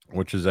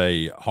 which is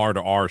a hard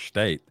R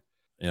state,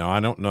 I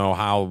don't know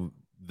how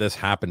this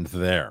happened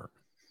there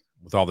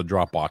with all the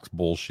Dropbox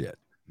bullshit.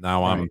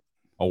 Now I'm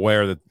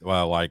aware that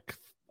like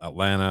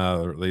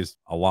Atlanta, or at least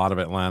a lot of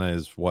Atlanta,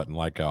 is what, in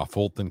like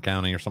Fulton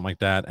County or something like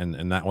that,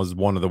 and that was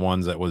one of the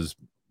ones that was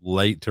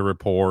late to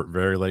report,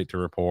 very late to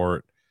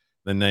report.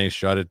 Then they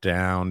shut it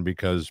down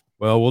because,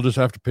 well, we'll just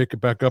have to pick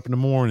it back up in the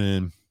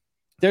morning.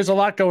 There's a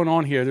lot going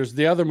on here. There's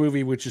the other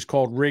movie, which is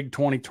called Rig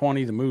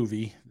 2020, the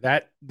movie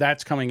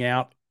that's coming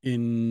out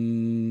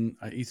in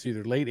it's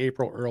either late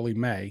April, early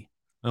May.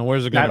 And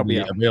where's it going to be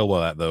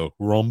available at, though?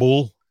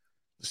 Rumble?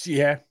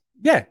 Yeah,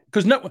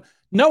 because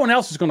no one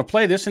else is going to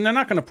play this, and they're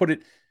not going to put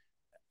it.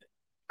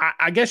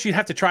 I guess you'd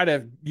have to try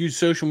to use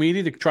social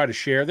media to try to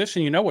share this,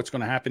 and you know what's going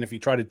to happen if you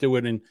try to do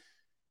it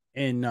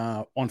in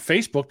on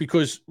Facebook,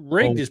 because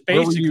Rigged is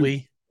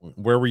basically.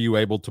 Where were you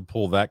able to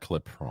pull that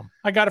clip from?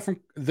 I got it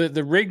from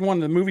the Rigged one.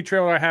 The movie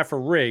trailer I have for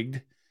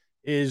Rigged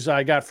is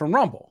I got from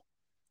Rumble.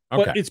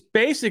 Okay. But it's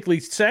basically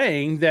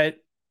saying that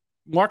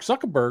Mark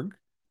Zuckerberg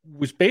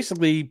was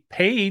basically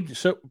paid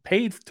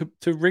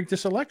to rig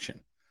this election,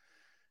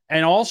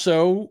 and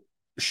also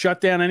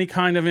shut down any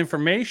kind of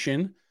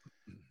information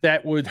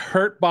that would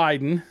hurt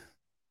Biden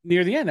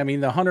near the end. I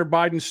mean, the Hunter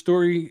Biden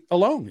story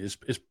alone is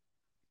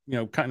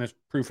kind of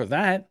proof of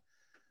that.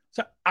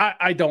 So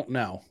I don't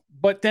know.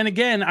 But then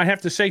again, I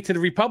have to say to the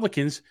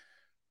Republicans,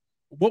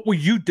 what were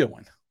you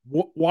doing?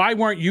 Why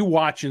weren't you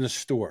watching the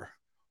store?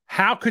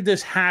 How could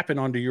this happen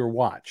under your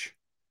watch?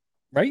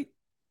 Right?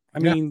 I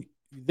mean,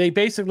 they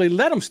basically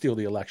let them steal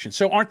the election.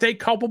 So aren't they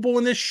culpable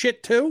in this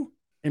shit too?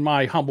 In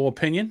my humble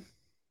opinion.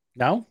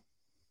 No?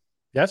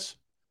 Yes?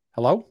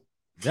 Hello?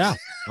 Yeah.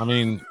 I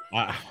mean,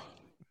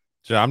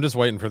 I'm just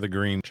waiting for the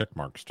green check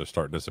marks to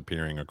start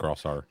disappearing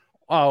across our.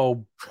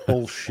 Oh,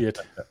 bullshit.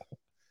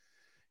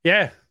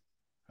 Yeah.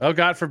 Oh,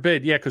 God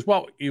forbid. Yeah, because,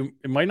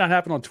 it might not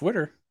happen on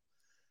Twitter,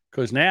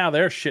 because now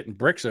they're shitting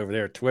bricks over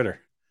there at Twitter.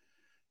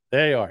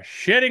 They are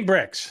shitting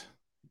bricks.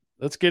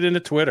 Let's get into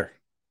Twitter.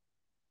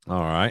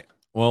 All right.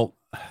 Well,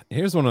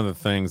 here's one of the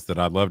things that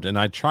I loved, and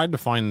I tried to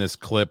find this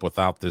clip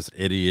without this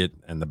idiot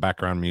and the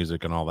background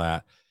music and all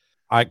that.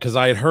 Because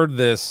I had heard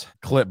this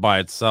clip by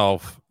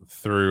itself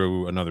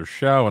through another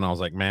show, and I was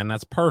like, man,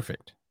 that's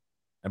perfect.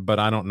 But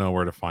I don't know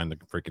where to find the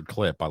freaking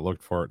clip. I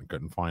looked for it and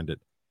couldn't find it.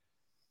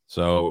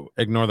 So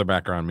ignore the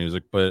background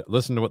music, but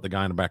listen to what the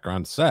guy in the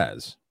background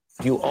says.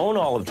 If you own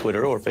all of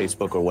Twitter or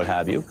Facebook or what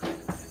have you,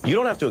 you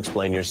don't have to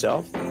explain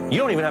yourself. You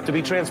don't even have to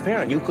be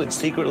transparent. You could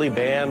secretly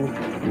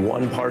ban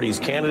one party's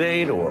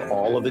candidate or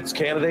all of its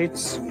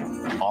candidates,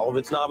 all of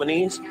its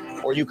nominees,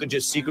 or you could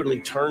just secretly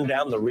turn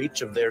down the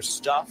reach of their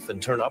stuff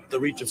and turn up the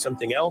reach of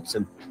something else.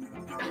 And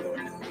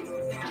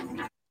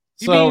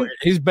so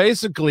he's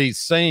basically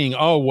saying,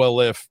 oh, well,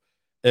 if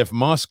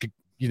Musk,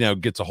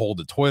 gets a hold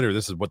of Twitter,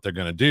 this is what they're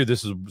going to do.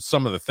 This is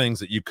some of the things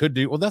that you could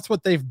do. Well, that's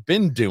what they've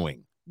been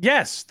doing.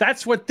 Yes,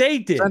 that's what they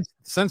did.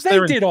 Since they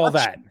did all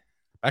that.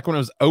 Back when it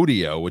was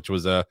Odeo, which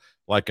was a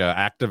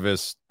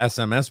activist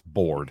SMS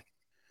board.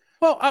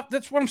 Well,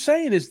 that's what I'm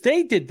saying is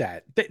they did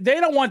that. They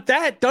don't want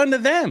that done to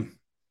them.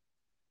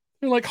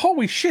 They're like,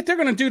 holy shit, they're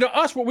going to do to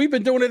us what we've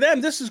been doing to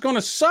them. This is going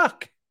to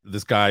suck.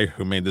 This guy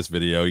who made this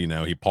video,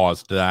 he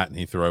paused that and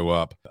he threw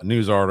up a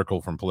news article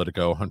from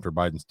Politico. Hunter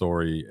Biden's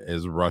story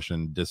is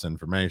Russian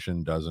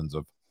disinformation. Dozens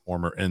of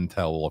former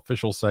Intel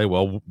officials say,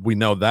 well, we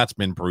know that's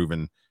been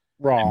proven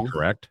wrong.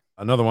 Correct.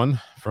 Another one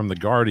from The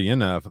Guardian.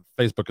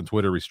 Facebook and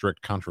Twitter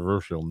restrict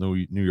controversial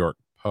New York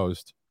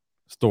Post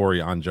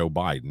story on Joe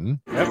Biden.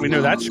 Yeah, we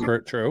know that's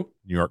true.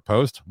 New York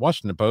Post,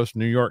 Washington Post,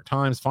 New York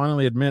Times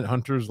finally admit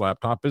Hunter's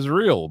laptop is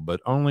real, but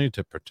only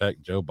to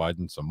protect Joe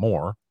Biden some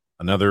more.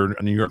 Another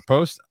New York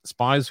Post,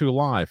 spies who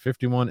lie.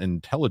 51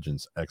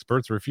 intelligence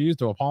experts refuse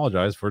to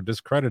apologize for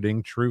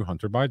discrediting true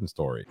Hunter Biden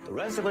story. the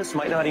rest of us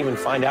might not even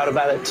find out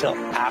about it till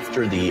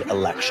after the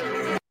election.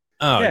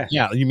 Oh,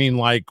 yeah. You mean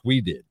like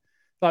we did?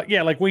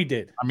 Like we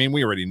did. I mean,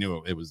 we already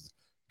knew it was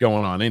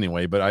going on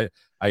anyway, but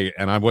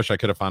I wish I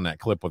could have found that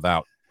clip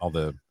without all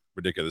the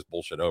ridiculous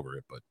bullshit over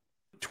it. But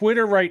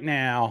Twitter right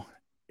now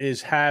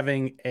is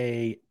having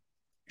a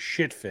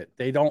shit fit.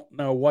 They don't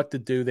know what to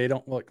do. They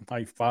don't, like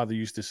my father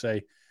used to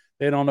say,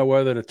 they don't know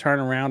whether to turn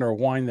around or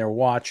wind their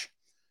watch.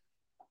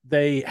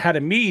 They had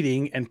a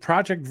meeting, and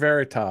Project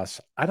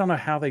Veritas, I don't know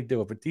how they do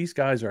it, but these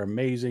guys are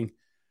amazing.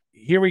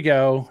 Here we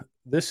go.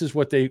 This is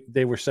what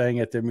they were saying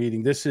at their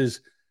meeting. This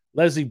is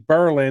Leslie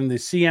Berlin, the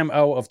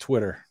CMO of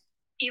Twitter.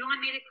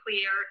 Elon made it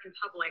clear in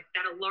public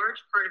that a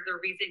large part of the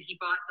reason he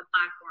bought the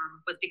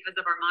platform was because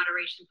of our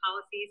moderation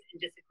policies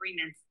and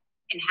disagreements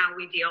in how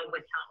we deal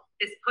with health.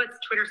 This puts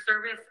Twitter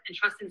service and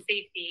trust and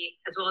safety,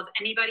 as well as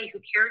anybody who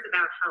cares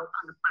about health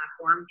on the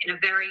platform, in a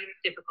very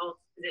difficult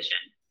position.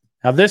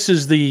 Now, this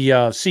is the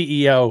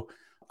CEO.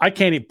 I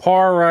can't even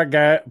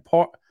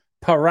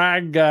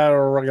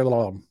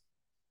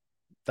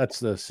That's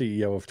the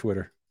CEO of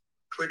Twitter.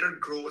 Twitter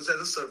grows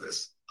as a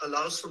service,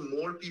 allows for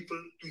more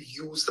people to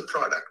use the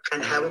product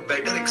and have a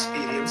better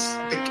experience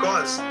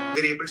because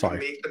we're able to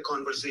make the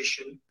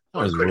conversation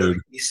on Twitter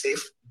be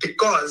safe,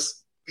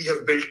 because we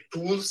have built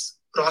tools,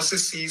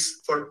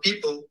 processes for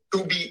people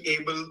to be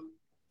able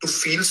to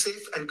feel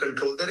safe and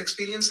control their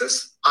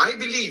experiences. I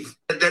believe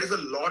that there is a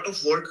lot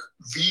of work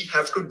we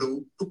have to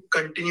do to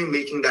continue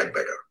making that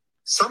better.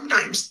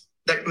 Sometimes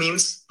that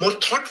means more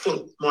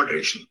thoughtful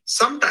moderation.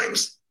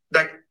 Sometimes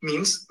that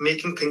means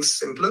making things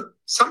simpler.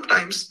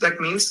 Sometimes that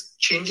means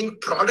changing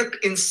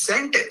product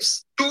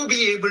incentives to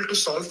be able to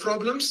solve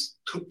problems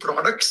through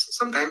products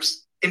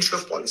sometimes instead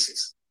of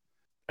policies.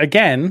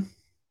 Again,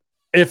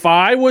 if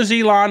I was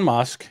Elon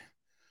Musk,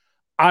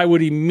 I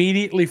would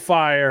immediately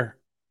fire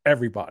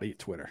everybody at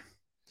Twitter.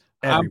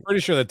 I'm pretty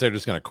sure that they're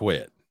just going to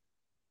quit.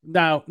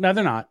 No,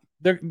 they're not.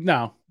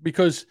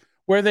 Because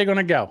where are they going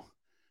to go?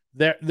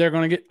 They're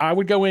going to get. I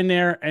would go in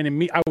there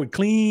and I would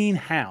clean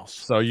house.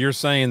 So you're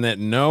saying that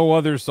no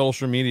other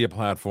social media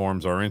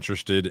platforms are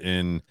interested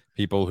in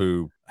people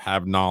who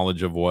have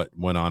knowledge of what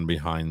went on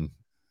behind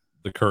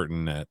the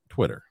curtain at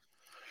Twitter?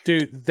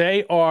 Dude,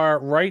 they are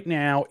right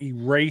now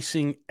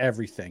erasing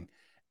everything.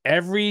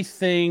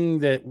 Everything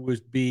that was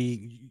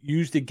be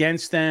used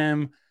against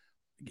them,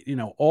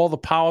 all the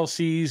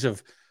policies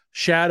of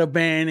shadow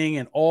banning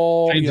and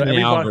all changing the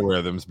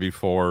algorithms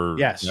before.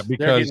 Yes, because,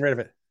 they're getting rid of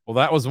it. Well,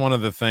 that was one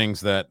of the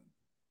things that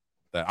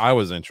I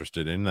was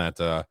interested in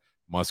that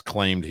Musk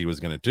claimed he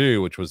was going to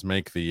do, which was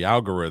make the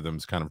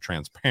algorithms kind of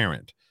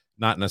transparent,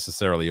 not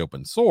necessarily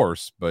open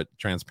source, but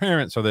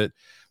transparent, so that,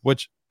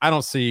 which I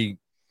don't see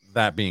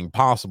that being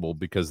possible,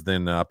 because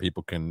then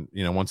people can,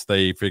 once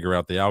they figure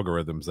out the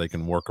algorithms, they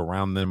can work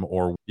around them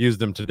or use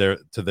them to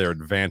their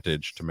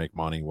advantage to make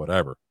money,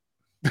 whatever.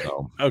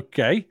 So.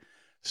 Okay.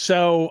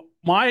 So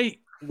my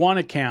one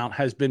account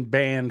has been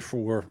banned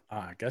for,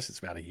 I guess it's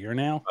about a year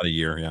now. About a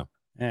year, yeah.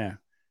 Yeah.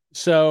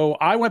 So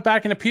I went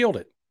back and appealed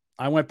it.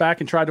 I went back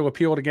and tried to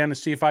appeal it again to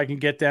see if I can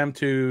get them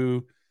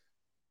to,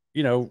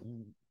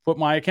 put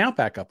my account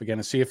back up again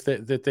and see if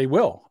that they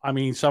will. I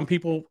mean, some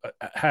people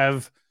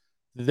have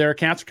their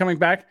accounts are coming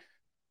back.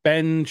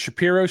 Ben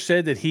Shapiro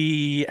said that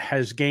he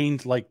has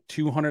gained like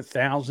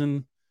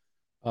 200,000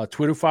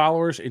 Twitter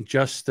followers in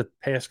just the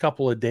past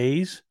couple of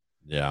days.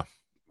 Yeah.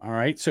 All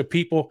right. So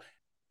people,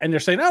 and they're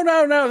saying,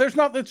 no, there's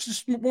not. It's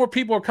just more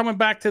people are coming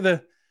back to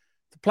the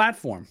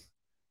platform.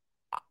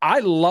 I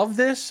love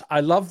this.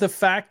 I love the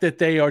fact that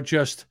they are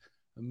just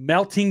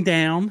melting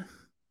down.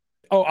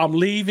 Oh, I'm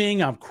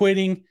leaving. I'm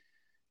quitting.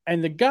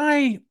 And the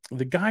guy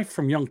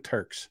from Young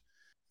Turks,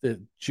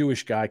 the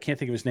Jewish guy, I can't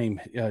think of his name,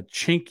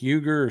 Chink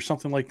Uger or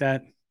something like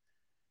that.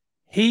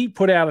 He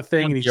put out a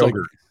thing, and he's Yogurt.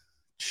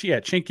 like, yeah,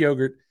 Chink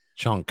Yogurt.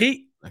 Chunk.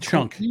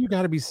 Chunk. You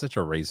got to be such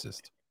a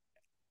racist.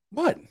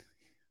 What?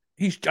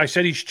 I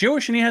said he's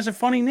Jewish and he has a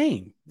funny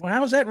name. Well,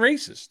 how is that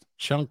racist?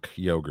 Chunk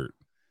Yogurt.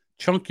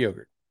 Chunk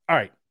Yogurt. All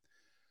right.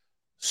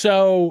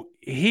 So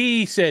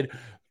he said,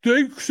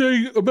 they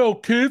say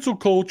about cancel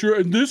culture,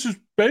 and this is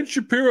Ben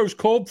Shapiro's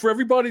called for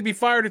everybody to be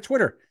fired at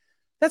Twitter.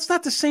 That's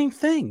not the same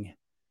thing.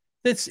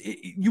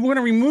 You want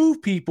to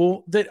remove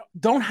people that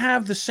don't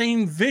have the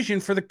same vision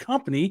for the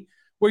company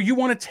where you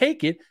want to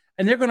take it,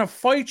 and they're going to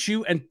fight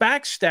you and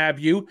backstab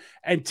you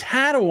and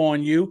tattle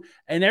on you,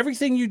 and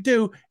everything you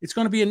do, it's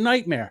going to be a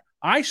nightmare.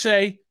 I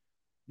say,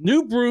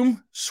 new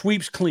broom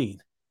sweeps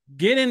clean.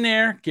 Get in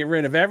there, get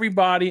rid of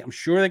everybody. I'm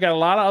sure they got a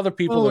lot of other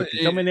people that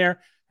can come in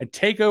there and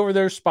take over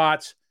their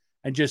spots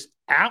and just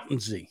out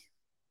and see.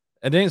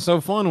 It ain't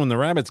so fun when the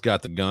rabbit's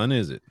got the gun,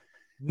 is it?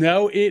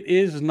 No, it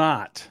is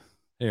not.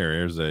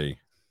 Here's a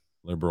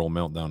liberal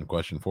meltdown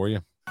question for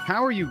you.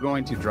 How are you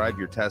going to drive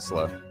your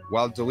Tesla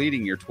while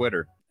deleting your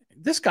Twitter?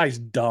 This guy's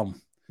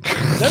dumb.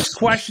 Those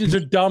questions are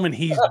dumb, and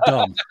he's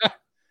dumb.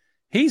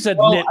 He's a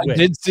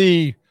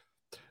nitwit.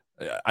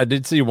 I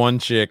did see one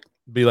chick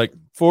be like,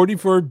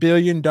 $44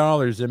 billion.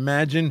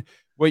 Imagine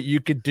what you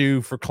could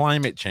do for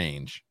climate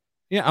change.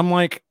 Yeah, I'm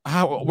like,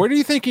 where do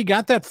you think he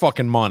got that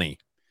fucking money?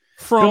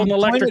 From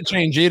climate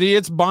change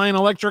idiots buying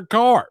electric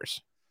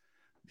cars.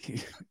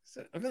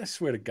 I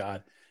swear to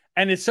God.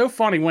 And it's so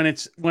funny when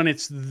it's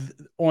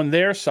on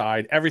their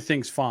side,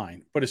 everything's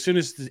fine. But as soon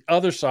as the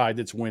other side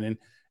that's winning,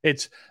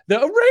 it's the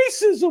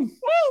racism.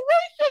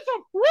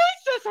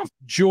 Racism.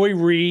 Joy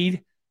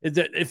Reid.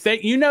 If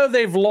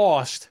they've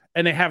lost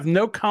and they have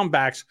no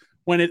comebacks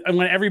when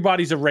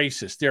everybody's a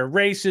racist. They're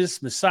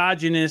racist,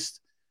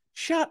 misogynist.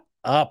 Shut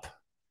up.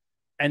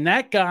 And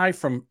that guy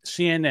from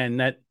CNN,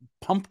 that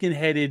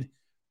pumpkin-headed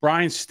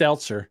Brian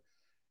Stelter,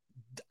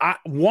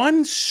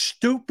 one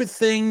stupid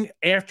thing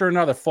after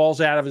another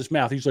falls out of his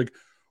mouth. He's like,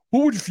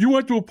 "What would if you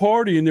went to a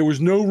party and there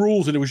was no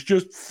rules and it was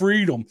just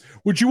freedom?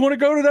 Would you want to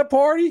go to that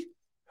party?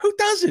 Who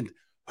doesn't?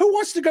 Who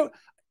wants to go?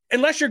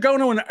 Unless you're going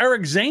to an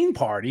Eric Zane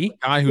party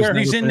where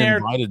he's in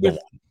there.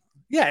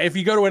 Yeah, if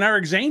you go to an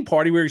Eric Zane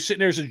party where he's sitting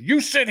there and says,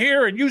 you sit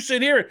here and you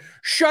sit here,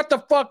 shut the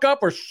fuck up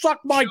or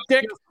suck my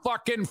dick. Your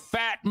fucking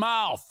fat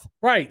mouth.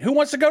 Right. Who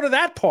wants to go to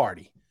that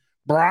party?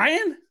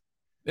 Brian?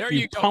 There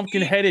you go.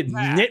 Pumpkin-headed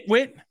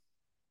nitwit.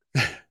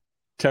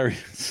 Terry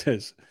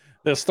says,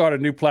 they'll start a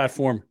new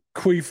platform,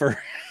 Queefer.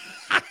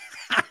 How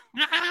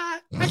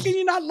can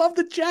you not love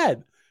the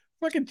chat?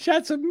 Fucking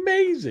chat's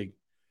amazing.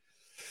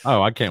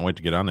 Oh, I can't wait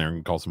to get on there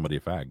and call somebody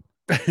a fag.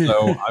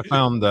 So I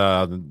found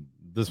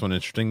this one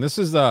interesting. This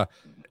is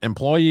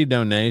employee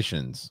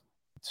donations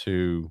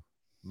to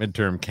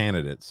midterm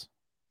candidates.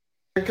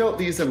 Check out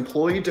these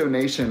employee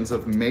donations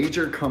of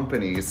major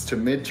companies to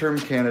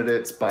midterm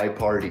candidates by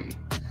party.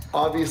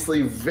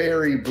 Obviously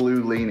very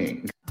blue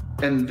leaning.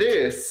 And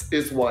this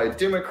is why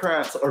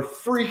Democrats are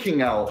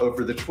freaking out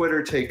over the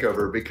Twitter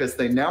takeover, because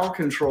they now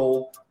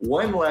control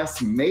one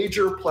less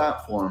major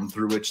platform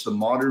through which the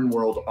modern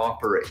world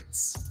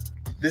operates.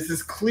 This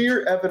is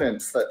clear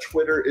evidence that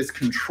Twitter is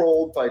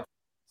controlled by...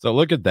 So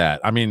look at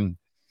that. I mean,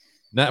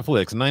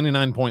 Netflix,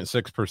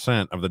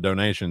 99.6% of the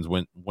donations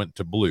went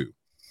to blue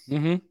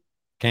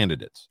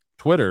candidates.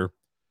 Twitter,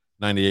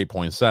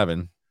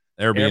 98.7%.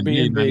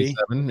 Airbnb,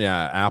 97%.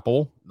 Yeah,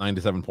 Apple,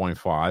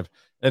 97.5%.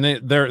 And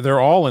they're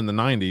all in the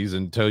 90s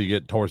until you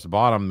get towards the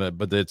bottom,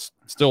 but it's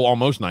still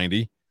almost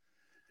 90.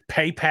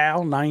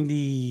 PayPal,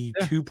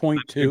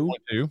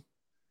 92.2.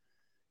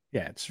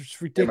 Yeah,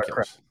 it's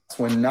ridiculous.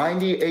 When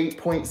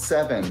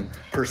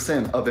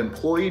 98.7% of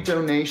employee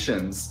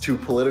donations to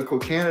political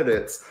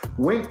candidates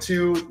went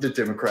to the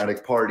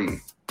Democratic Party.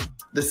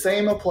 The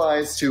same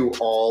applies to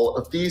all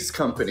of these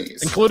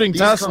companies, including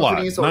Tesla,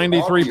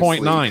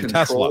 93.9%.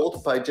 Tesla,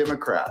 controlled by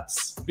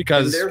Democrats,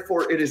 because and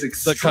therefore it is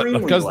extremely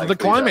likely the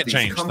climate that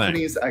change these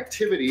companies'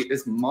 activity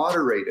is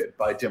moderated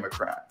by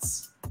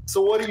Democrats.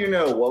 So what do you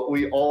know? What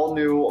we all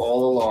knew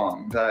all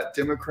along, that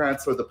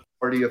Democrats are the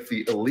party of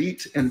the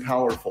elite and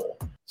powerful.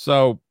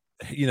 So,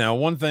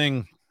 one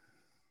thing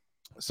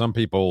some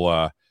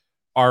people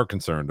are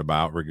concerned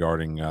about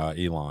regarding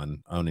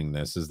Elon owning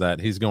this is that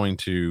he's going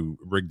to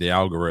rig the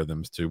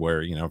algorithms to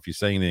where, if you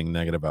say anything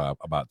negative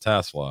about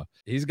Tesla,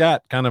 he's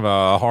got kind of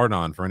a hard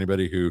on for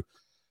anybody who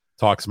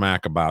talks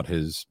smack about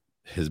his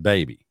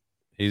baby.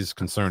 He's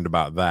concerned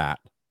about that.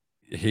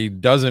 He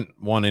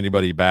doesn't want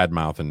anybody bad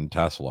mouthing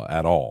Tesla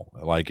at all.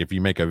 Like, if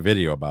you make a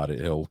video about it,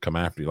 he'll come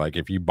after you. Like,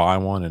 if you buy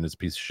one and it's a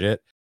piece of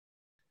shit,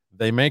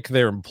 they make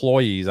their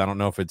employees, I don't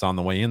know if it's on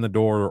the way in the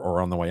door or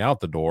on the way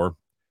out the door,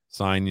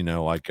 sign,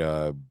 like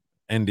a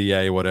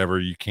NDA, whatever.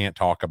 You can't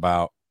talk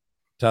about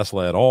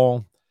Tesla at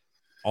all.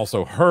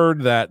 Also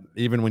heard that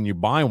even when you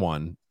buy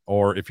one,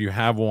 or if you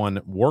have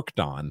one worked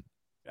on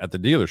at the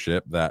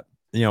dealership, that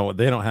they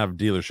don't have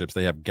dealerships,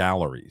 they have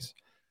galleries.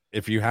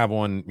 If you have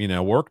one,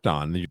 worked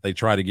on, they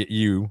try to get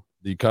you,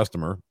 the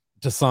customer,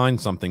 to sign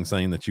something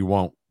saying that you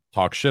won't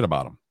talk shit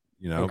about them.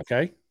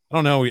 Okay. I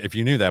don't know if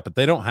you knew that, but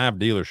they don't have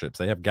dealerships.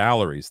 They have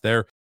galleries.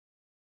 To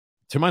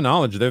my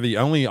knowledge, they're the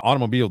only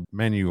automobile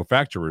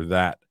manufacturer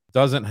that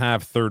doesn't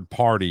have third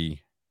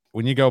party.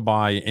 When you go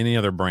buy any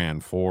other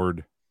brand,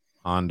 Ford,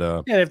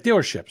 Honda, Yeah, they have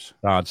dealerships.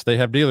 Dodge, they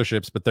have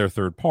dealerships, but they're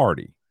third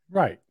party.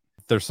 Right.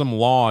 There's some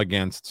law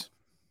against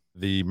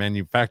the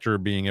manufacturer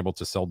being able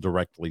to sell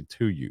directly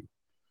to you.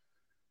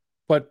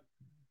 But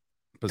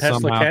Tesla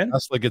somehow can?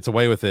 Tesla gets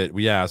away with it.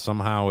 Yeah,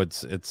 somehow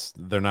it's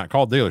they're not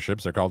called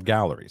dealerships, they're called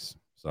galleries.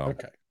 So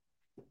okay.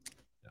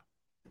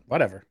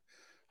 Whatever.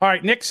 All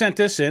right, Nick sent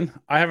this in.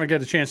 I haven't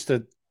got a chance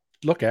to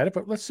look at it,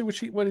 but let's see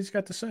what he's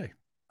got to say.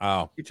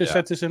 Oh, he just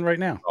sent this in right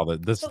now.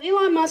 So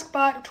Elon Musk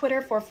bought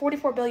Twitter for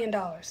 $44 billion.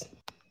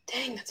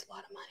 Dang, that's a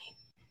lot of money.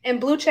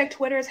 And blue check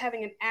Twitter is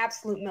having an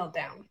absolute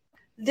meltdown.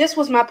 This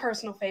was my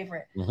personal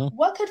favorite.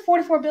 What could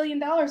 $44 billion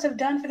have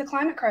done for the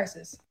climate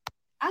crisis?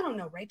 I don't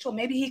know, Rachel.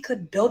 Maybe he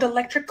could build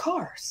electric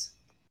cars.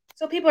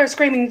 So people are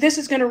screaming, this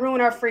is going to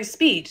ruin our free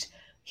speech.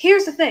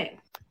 Here's the thing.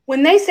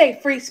 When they say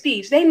free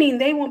speech, they mean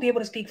they won't be able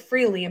to speak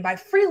freely. And by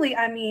freely,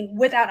 I mean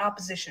without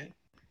opposition.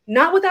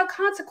 Not without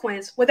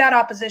consequence, without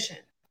opposition.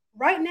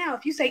 Right now,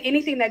 if you say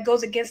anything that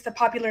goes against the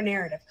popular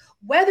narrative,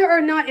 whether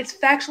or not it's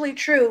factually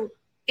true,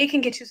 it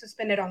can get you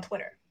suspended on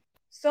Twitter.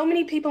 So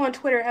many people on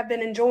Twitter have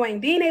been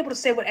enjoying being able to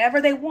say whatever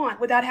they want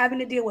without having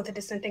to deal with a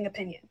dissenting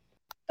opinion.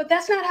 But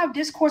that's not how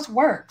discourse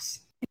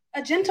works.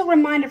 A gentle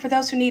reminder for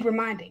those who need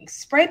reminding.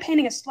 Spray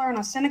painting a slur on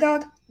a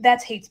synagogue,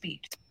 that's hate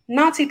speech.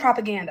 Nazi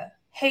propaganda,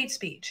 hate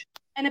speech.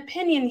 An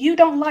opinion you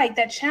don't like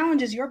that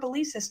challenges your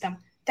belief system,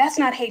 that's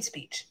not hate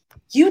speech.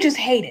 You just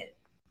hate it.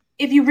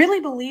 If you really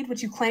believed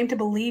what you claim to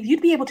believe,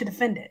 you'd be able to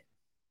defend it.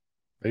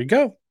 There you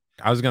go.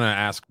 I was going to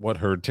ask what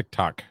her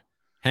TikTok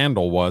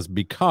handle was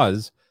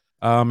because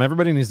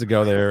everybody needs to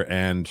go there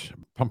and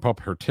pump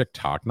up her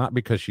TikTok, not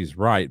because she's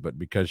right, but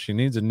because she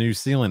needs a new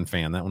ceiling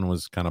fan. That one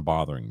was kind of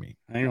bothering me.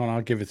 Hang on,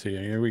 I'll give it to you.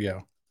 Here we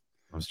go.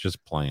 I was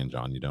just playing,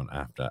 John. You don't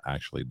have to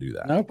actually do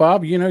that. No,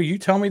 Bob, you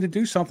tell me to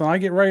do something, I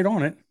get right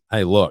on it.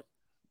 Hey, look.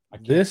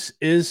 This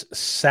is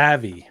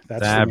Savvy.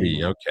 That's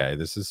Savvy. Okay.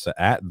 This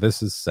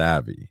is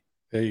Savvy.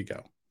 There you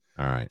go.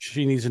 All right.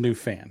 She needs a new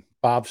fan.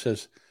 Bob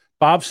says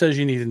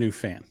you need a new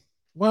fan.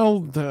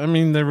 Well,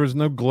 there was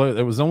no glow.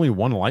 There was only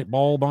one light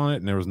bulb on it,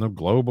 and there was no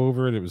globe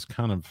over it. It was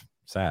kind of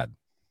sad.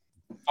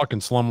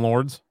 Fucking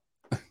slumlords.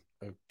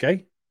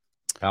 Okay.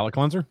 Palate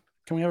cleanser.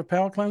 Can we have a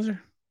palate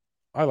cleanser?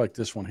 I like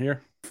this one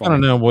here. I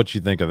don't know what you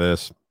think of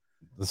this.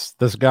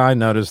 This guy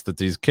noticed that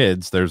these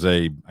kids, there's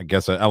I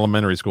guess an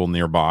elementary school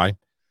nearby,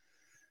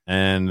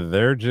 and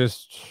they're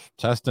just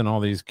testing all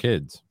these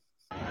kids.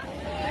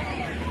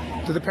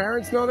 Do the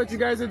parents know that you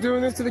guys are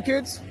doing this to the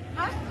kids?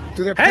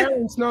 Do their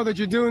parents know that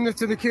you're doing this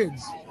to the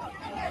kids?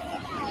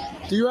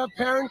 Do you have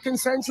parent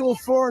consensual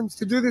forms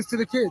to do this to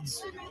the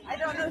kids? I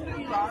don't know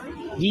who you are.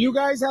 Do you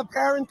guys have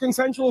parent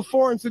consensual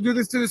forms to do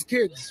this to these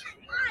kids?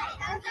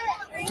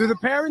 Do the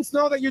parents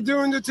know that you're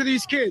doing it to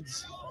these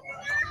kids?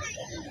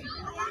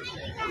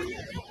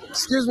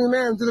 Excuse me,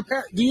 ma'am.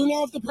 Do you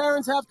know if the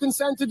parents have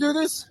consent to do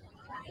this?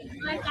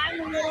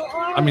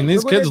 I mean,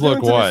 these kids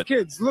look what?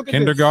 Look at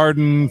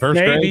Kindergarten, first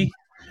grade?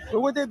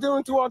 Look what they're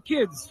doing to our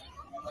kids.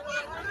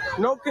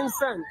 No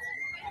consent.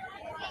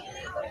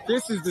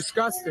 This is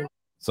disgusting.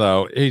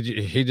 So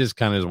he just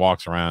kind of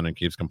walks around and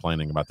keeps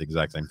complaining about the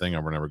exact same thing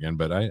over and over again.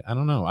 But I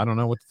don't know. I don't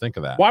know what to think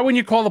of that. Why wouldn't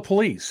you call the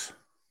police?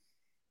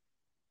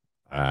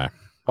 Why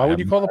would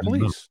you call the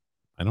police?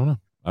 I don't know.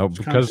 Oh,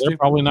 because they're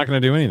probably not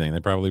going to do anything. They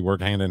probably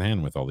work hand in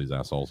hand with all these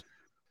assholes.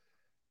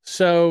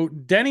 So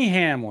Denny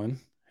Hamlin,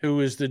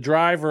 who is the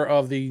driver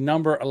of the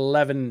number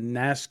 11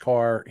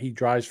 NASCAR, he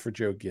drives for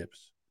Joe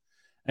Gibbs.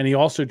 And he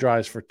also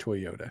drives for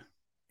Toyota.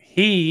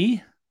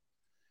 He,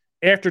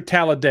 after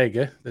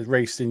Talladega, that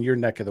raced in your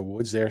neck of the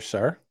woods there,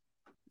 sir,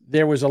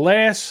 there was a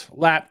last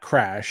lap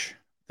crash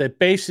that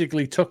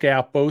basically took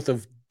out both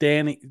of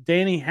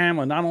Danny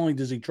Hamlin. Not only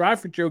does he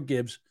drive for Joe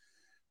Gibbs,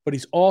 but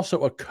he's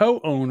also a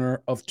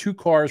co-owner of two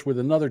cars with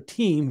another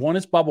team. One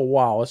is Bubba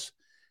Wallace,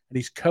 and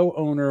he's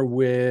co-owner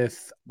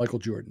with Michael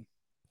Jordan.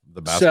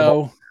 The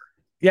basketball? So,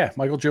 yeah,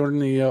 Michael Jordan,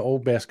 the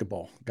old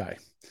basketball guy.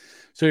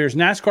 So here's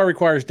NASCAR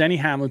requires Denny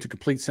Hamlin to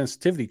complete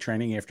sensitivity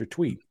training after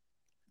tweet.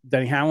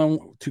 Denny Hamlin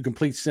to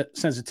complete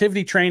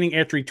sensitivity training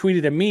after he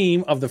tweeted a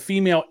meme of the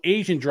female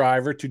Asian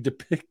driver to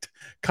depict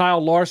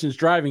Kyle Larson's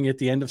driving at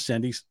the end of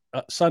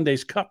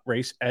Sunday's Cup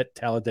race at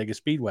Talladega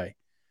Speedway.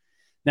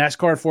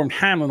 NASCAR informed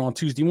Hamlin on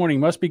Tuesday morning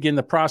he must begin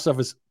the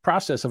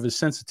process of his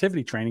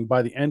sensitivity training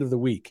by the end of the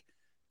week.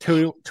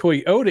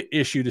 Toyota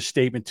issued a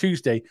statement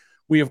Tuesday.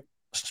 We have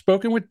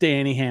spoken with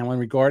Danny Hamlin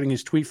regarding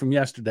his tweet from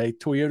yesterday.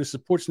 Toyota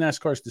supports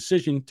NASCAR's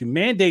decision to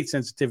mandate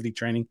sensitivity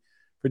training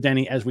for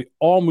Denny as we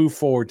all move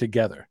forward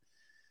together.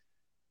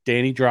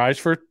 Danny drives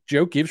for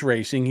Joe Gibbs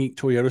Racing.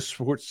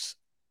 Toyota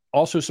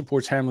also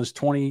supports Hamlin's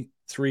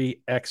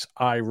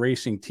 23XI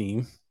racing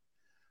team.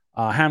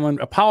 Hamlin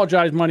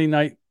apologized Monday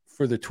night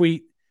for the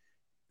tweet.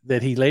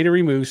 that he later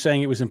removed,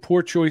 saying it was a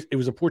poor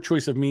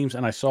choice of memes,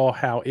 and I saw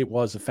how it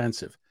was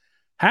offensive.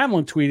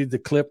 Hamlin tweeted the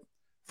clip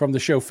from the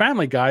show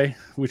Family Guy,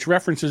 which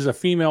references a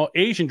female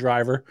Asian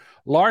driver.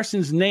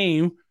 Larson's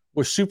name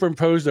was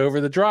superimposed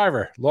over the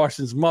driver.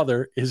 Larson's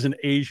mother is an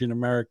Asian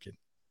American.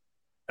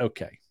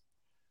 Okay.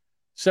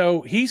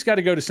 So he's got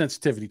to go to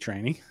sensitivity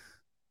training,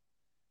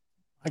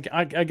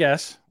 I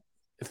guess,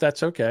 if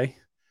that's okay.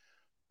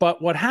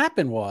 But what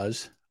happened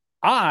was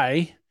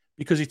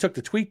because he took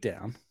the tweet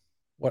down,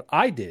 what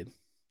I did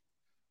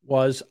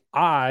was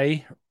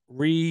I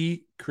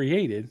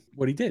recreated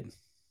what he did.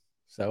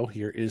 So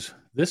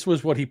this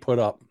was what he put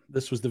up.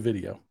 This was the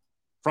video.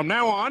 From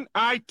now on,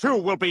 I too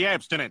will be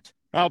abstinent.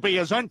 I'll be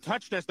as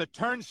untouched as the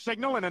turn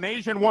signal in an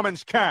Asian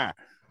woman's car.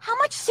 How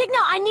much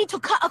signal I need to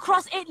cut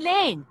across 8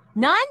 lane?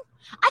 None?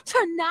 I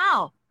turn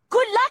now.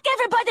 Good luck,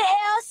 everybody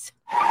else.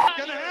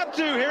 Gonna have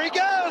to. Here he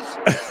goes.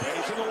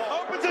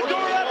 Opens the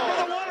door up for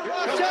the one of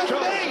Ross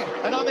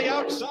Chastain. And on the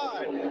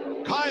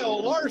outside,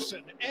 Kyle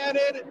Larson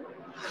added.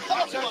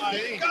 Oh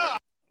my God.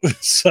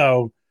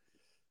 So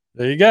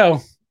there you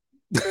go.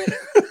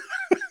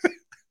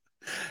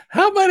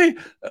 How many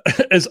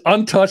as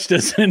untouched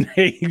as an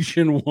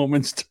Asian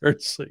woman's turn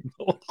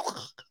signal?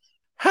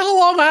 How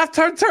long I have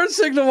to turn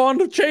signal on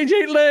to change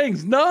 8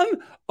 lanes? None?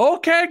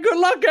 Okay, good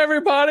luck,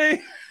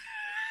 everybody.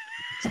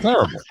 It's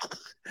terrible.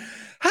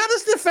 How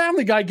does the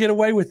Family Guy get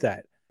away with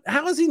that?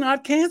 How is he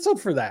not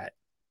canceled for that?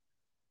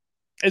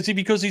 Is he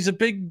because he's a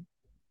big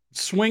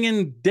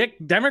swinging dick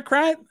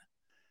Democrat?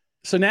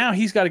 So now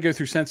he's got to go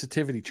through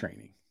sensitivity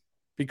training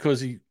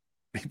because he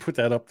put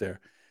that up there.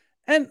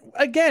 And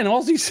again,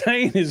 all he's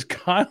saying is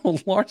Kyle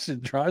Larson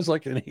drives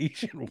like an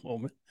Asian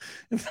woman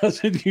and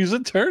doesn't use a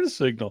turn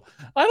signal.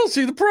 I don't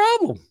see the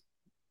problem.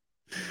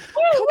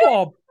 Come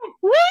on.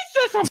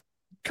 Racism.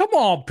 Come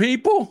on,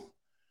 people.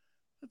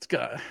 Let's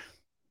go.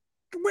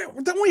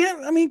 Don't we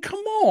have, I mean, come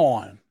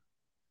on.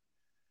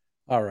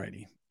 All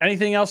righty.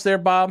 Anything else there,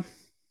 Bob?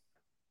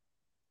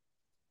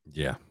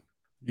 Yeah.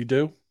 You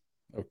do?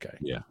 Okay.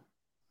 Yeah.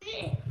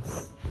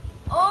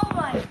 Oh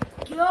my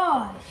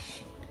gosh.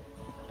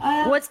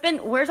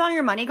 Where's all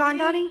your money gone,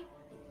 Donnie?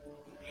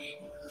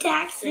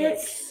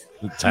 Taxes.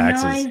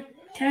 9,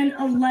 10,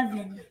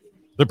 11.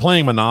 They're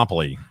playing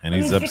Monopoly, and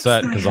he's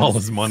upset because all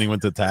his money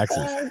went to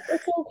taxes.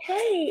 It's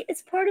okay.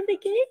 It's part of the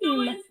game.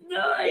 No, it's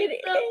not.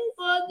 It's not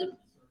fun.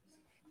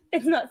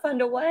 It's not fun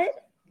to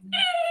what?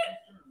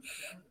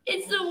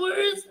 It's the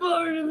worst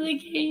part of the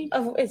game.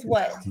 It's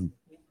what?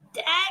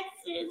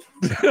 Taxes.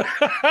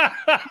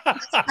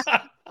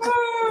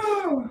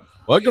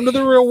 Welcome to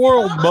the real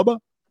world, Bubba.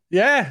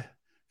 Yeah.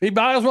 He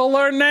might as well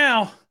learn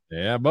now.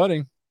 Yeah,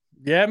 buddy.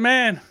 Yeah,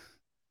 man.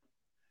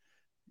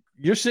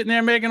 You're sitting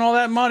there making all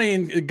that money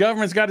and the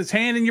government's got its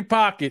hand in your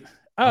pocket.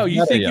 Oh,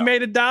 you think you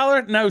made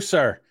 $1? No,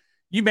 sir.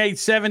 You made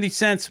 70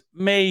 cents,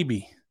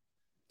 maybe.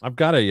 I've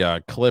got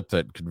a clip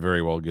that could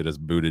very well get us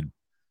booted.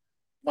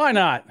 Why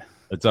not?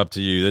 It's up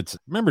to you.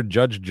 Remember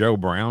Judge Joe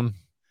Brown?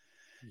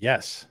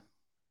 Yes.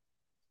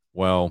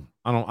 Well,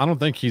 I don't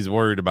think he's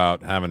worried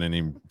about having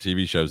any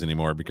TV shows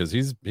anymore because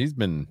he's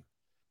been,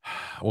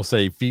 we'll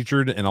say,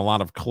 featured in a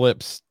lot of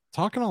clips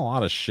talking a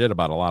lot of shit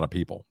about a lot of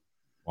people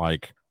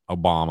like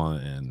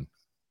Obama, and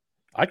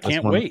I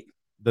can't wait.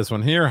 This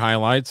one here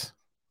highlights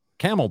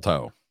camel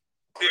toe.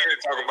 You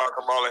ain't talking about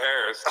Kamala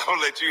Harris. I'll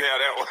let you have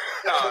that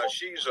one.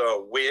 She's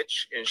a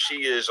witch, and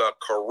she is a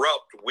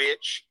corrupt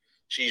witch.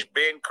 She's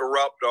been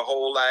corrupt her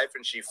whole life,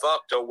 and she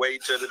fucked her way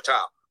to the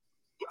top.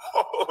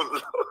 Oh,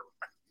 Lord.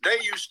 They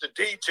used to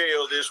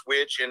detail this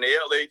witch in the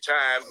LA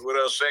Times with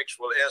her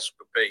sexual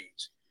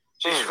escapades.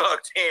 She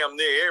fucked damn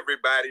near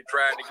everybody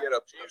trying to get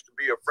up. She used to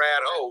be a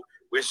frat hoe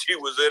when she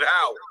was at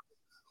Howard.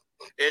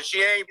 And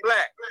she ain't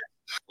black.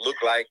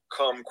 Look like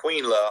Come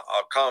Queen La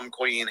or Come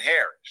Queen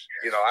Harris.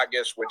 You know, I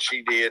guess what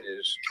she did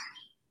is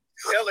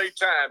LA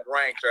Times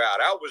ranked her out.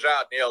 I was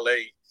out in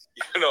LA,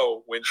 you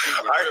know, when she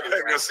was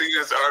I can see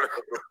this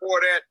article.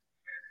 Before that,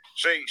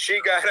 she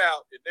got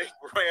out and they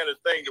ran a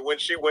thing that when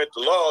she went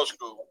to law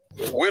school,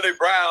 Willie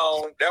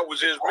Brown, that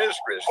was his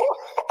mistress.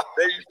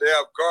 They used to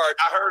have cards.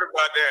 I heard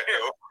about that,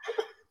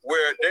 though.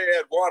 Where they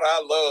had one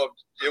I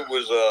loved. It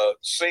was a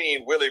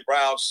scene, Willie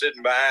Brown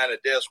sitting behind a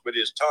desk with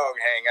his tongue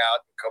hang out,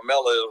 and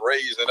Camilla is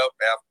raising up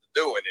after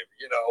doing him,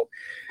 you know.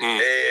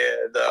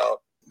 And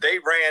they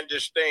ran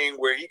this thing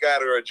where he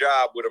got her a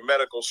job with a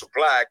medical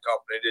supply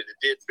company that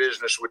did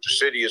business with the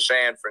city of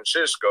San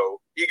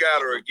Francisco. He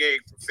got her a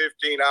gig for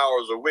 15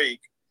 hours a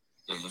week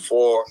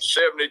for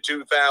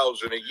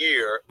 $72,000 a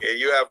year. And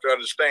you have to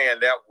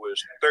understand that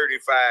was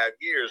 35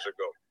 years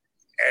ago.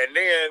 And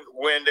then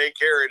when they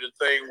carried a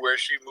thing where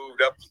she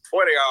moved up to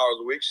 20 hours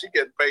a week, she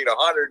getting paid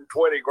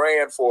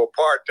 $120,000 for a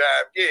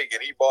part-time gig,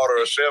 and he bought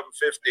her a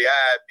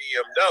 750i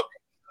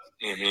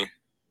BMW.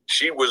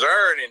 She was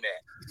earning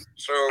that.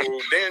 So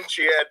then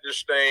she had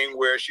this thing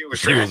where she was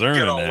trying to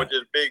get on with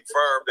this big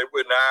firm. They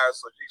wouldn't hire,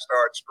 so she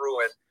started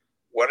screwing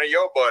one of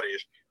your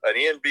buddies, an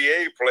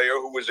NBA player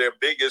who was their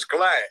biggest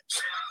client.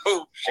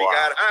 So she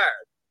got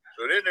hired.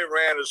 So then they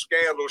ran a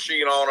scandal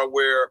sheet on her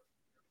where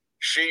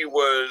she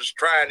was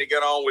trying to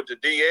get on with the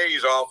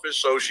DA's office,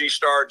 so she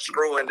started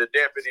screwing the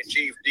deputy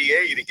chief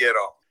DA to get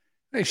on.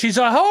 Hey, she's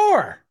a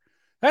whore.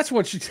 That's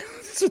what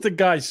that's what the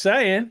guy's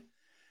saying.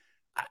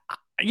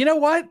 You know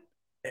what?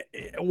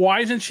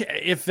 Why isn't she?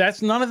 If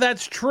none of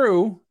that's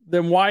true,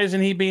 then why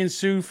isn't he being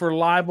sued for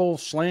libel,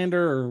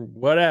 slander, or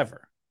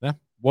whatever? Yeah.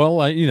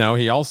 Well,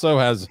 he also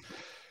has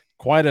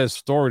quite a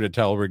story to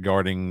tell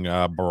regarding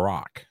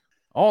Barack.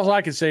 All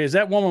I can say is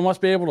that woman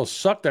must be able to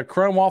suck the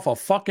chrome off a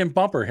fucking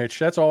bumper hitch.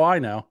 That's all I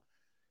know.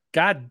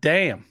 God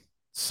damn.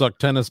 Suck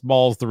tennis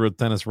balls through a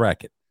tennis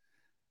racket.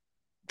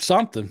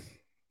 Something.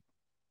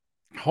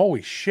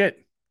 Holy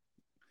shit.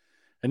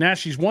 And now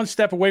she's one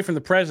step away from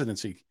the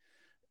presidency,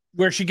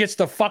 where she gets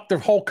to fuck the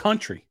whole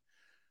country.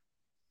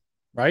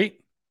 Right?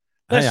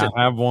 Listen, hey,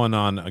 I have one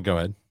on. Go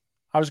ahead.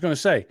 I was going to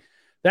say,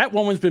 that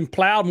woman's been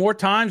plowed more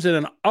times than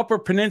an Upper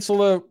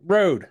Peninsula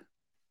road.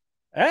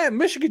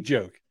 Michigan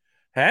joke.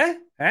 Huh?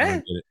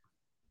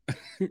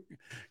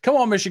 Come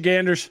on,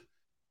 Michiganders.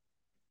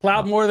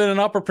 Plowed more than an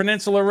Upper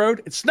Peninsula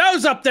road. It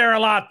snows up there a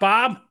lot,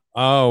 Bob.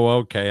 Oh,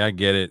 okay. I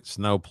get it.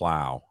 Snow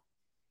plow.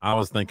 I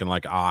was thinking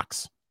like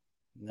ox.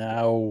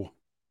 No.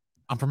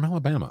 I'm from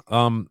Alabama.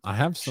 I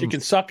have some. She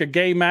can suck a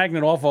gay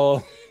magnet off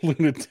a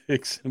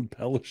lunatic's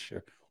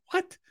embellisher.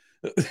 What?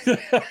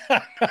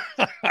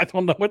 I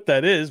don't know what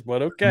that is,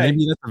 but okay.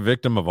 Maybe that's a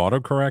victim of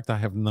autocorrect. I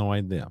have no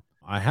idea.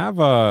 I have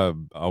a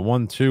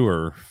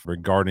one-twoer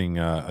regarding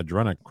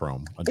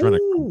adrenochrome.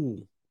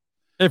 Adrenochrome.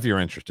 If you're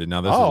interested. Now,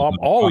 this I'm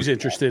always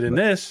interested in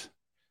this.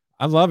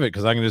 I love it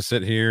because I can just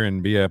sit here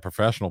and be a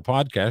professional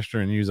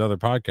podcaster and use other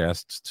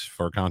podcasts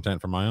for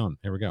content for my own.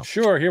 Here we go.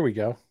 Sure, here we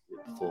go.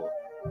 For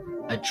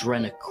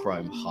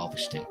adrenochrome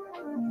harvesting.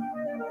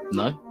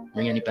 No?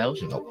 Ring any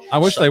bells? No. I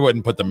wish they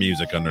wouldn't put the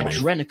music underneath.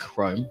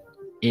 Adrenochrome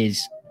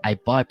is a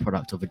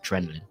byproduct of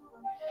adrenaline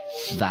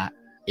that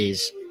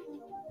is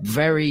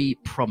very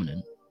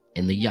prominent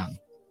in the young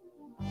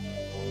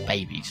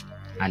babies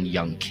and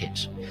young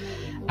kids.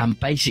 And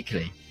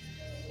basically,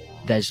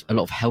 there's a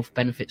lot of health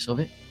benefits of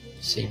it.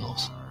 Sea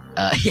moss.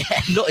 Yeah,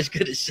 not as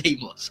good as sea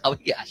moss. Oh,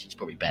 yeah, actually, it's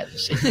probably better than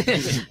sea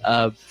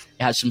moss.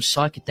 It has some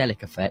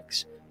psychedelic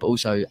effects, but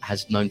also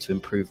has known to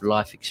improve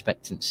life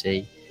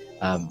expectancy,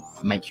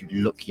 make you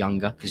look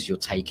younger because you're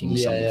taking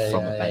something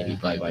from a baby,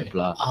 blah, blah,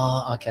 blah.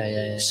 Oh,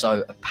 okay, yeah.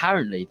 So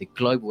apparently the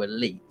global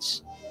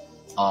elites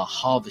are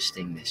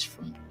harvesting this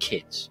from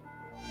kids.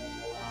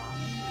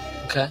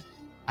 Okay.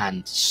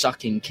 And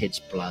sucking kids'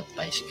 blood,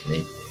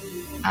 basically,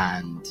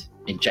 and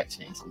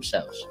injecting it into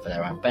themselves for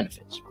their own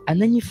benefits.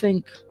 And then you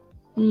think,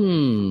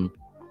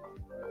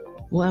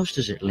 what else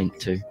does it link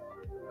to?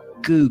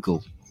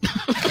 Google.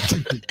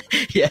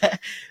 Yeah.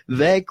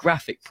 Their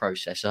graphic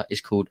processor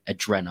is called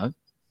Adreno.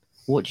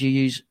 What do you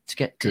use to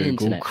get to the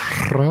internet?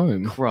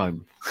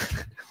 Chrome.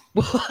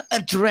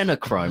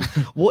 Adrenochrome.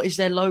 What is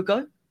their logo?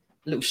 A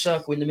little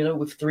circle in the middle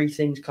with three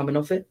things coming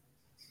off it.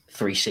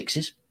 3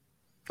 6s.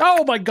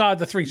 Oh my God,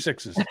 the 3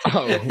 6s.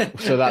 Oh,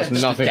 so that's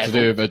nothing to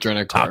do with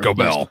adrenochrome. Taco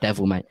Bell.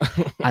 Devil, mate.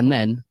 And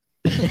then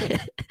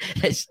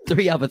there's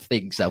 3 other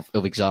things of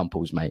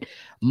examples, mate.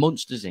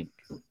 Monsters Inc.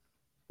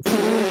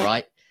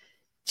 Right?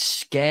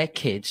 Scare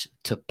kids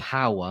to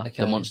power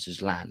the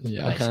monsters land.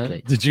 Yeah, basically.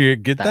 okay. Did you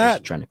get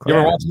that? You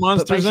ever watch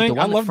Monsters Inc?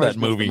 I love that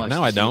movie.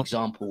 No, I don't.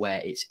 Example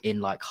where it's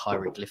in like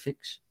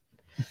hieroglyphics,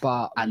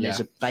 and there's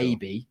a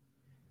baby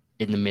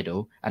in the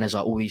middle, and there's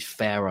like all these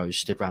pharaohs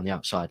stood around the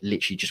outside,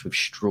 literally just with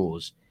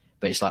straws.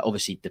 But it's like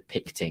obviously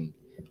depicting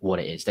what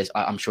it is.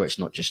 I'm sure it's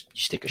not just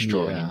you stick a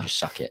straw in and just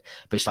suck it,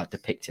 but it's like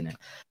depicting it.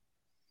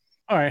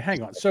 All right,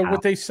 hang on. So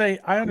what they say,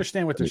 I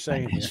understand what they're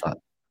saying here.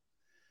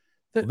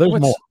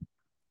 There's more.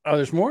 Oh,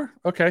 there's more?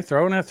 Okay,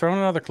 throw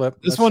another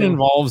clip. This one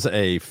involves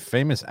a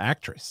famous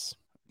actress.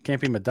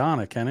 Can't be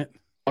Madonna, can it?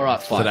 All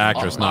right, fine. It's an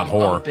actress, not I'm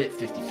whore. a bit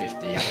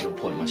 50-50. I have to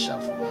point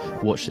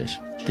myself. Watch this.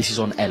 This is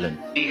on Ellen.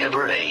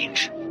 Her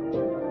age.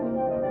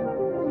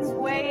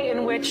 Way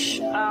in which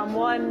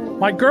one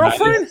my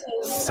girlfriend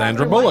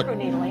Sandra Bullock.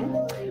 Microneedling.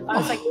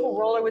 It's like a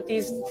roller with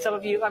these. Some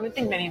of you, I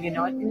think many of you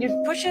know it. And it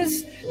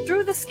pushes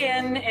through the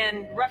skin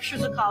and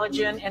ruptures the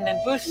collagen, and then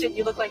boosts it.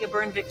 You look like a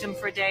burn victim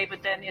for a day,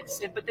 but then it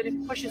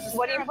pushes.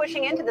 What are you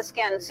pushing into the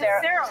skin,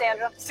 Sarah?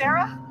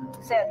 Sandra?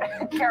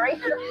 Carrie?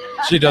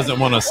 She doesn't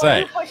want to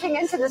say. What are you pushing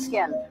into the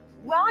skin?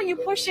 Well, you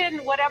push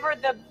in whatever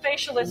the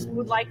facialist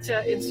would like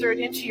to insert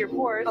into your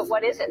pores. But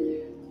what is it?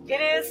 It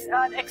is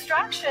an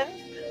extraction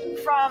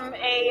from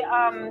a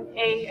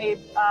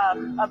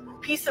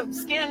piece of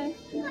skin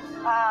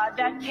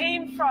that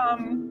came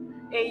from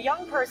a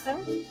young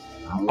person.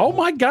 Oh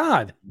my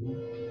God!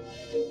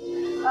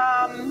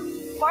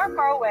 Far,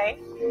 far away,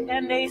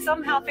 and they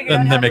somehow figured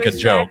Then out they how make to a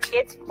joke.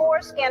 It's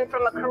foreskin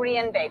from a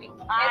Korean baby.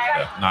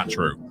 Not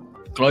true.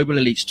 Global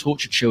elites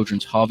torture children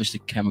to harvest the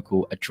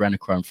chemical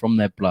adrenochrome from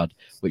their blood,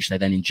 which they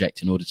then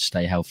inject in order to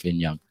stay healthy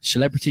and young.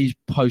 Celebrities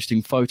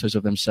posting photos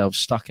of themselves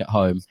stuck at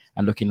home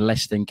and looking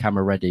less than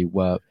camera ready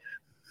were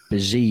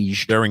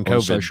besieged during on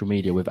COVID. social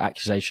media with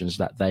accusations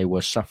that they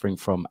were suffering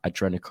from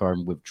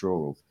adrenochrome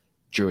withdrawal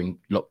during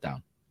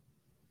lockdown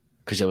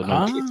because there were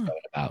no kids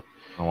going about.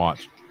 I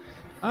watch.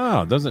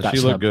 Oh, doesn't That's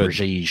she look good?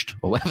 Besieged,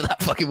 or whatever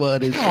that fucking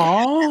word is.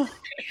 Aww.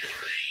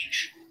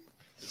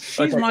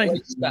 She's my.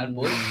 Come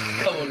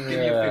on, give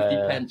me your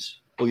 50 pence.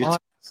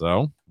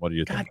 So, what do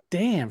you God think?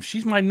 damn,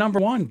 she's my number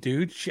one,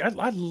 dude.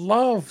 I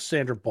love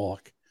Sandra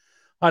Bullock.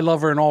 I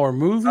love her in all her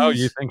movies. Oh,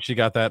 you think she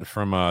got that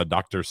from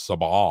Dr.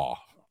 Sabah?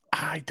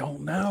 I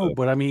don't know,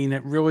 but I mean,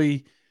 it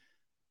really.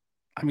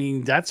 I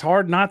mean, that's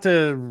hard not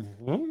to.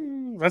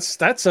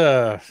 That's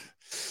a.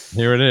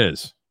 Here it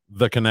is.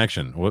 The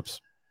Connection.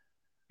 Whoops.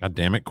 God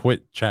damn it.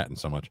 Quit chatting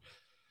so much.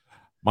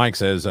 Mike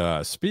says,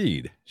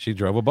 Speed. She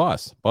drove a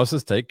bus.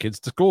 Buses take kids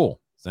to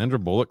school. Sandra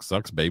Bullock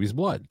sucks baby's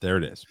blood. There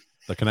it is.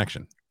 The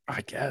Connection. I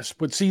guess.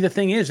 But see, the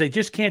thing is, they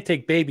just can't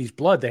take baby's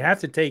blood. They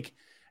have to take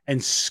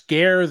and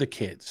scare the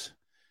kids.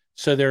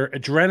 So they're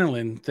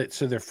adrenaline.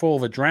 So they're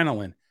full of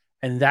adrenaline.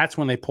 And that's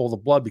when they pull the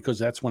blood, because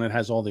that's when it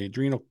has all the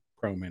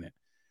adrenochrome in it.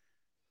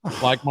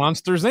 Like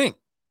Monsters, Inc.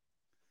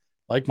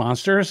 Like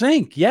Monsters,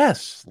 Inc.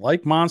 Yes.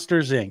 Like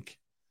Monsters, Inc.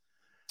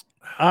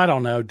 I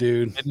don't know,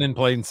 dude. Hidden in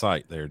plain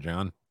sight there,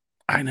 John.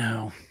 I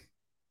know.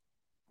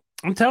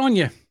 I'm telling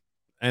you.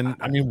 And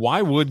I mean,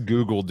 why would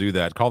Google do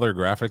that? Call their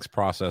graphics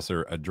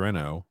processor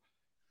Adreno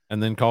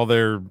and then call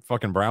their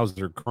fucking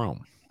browser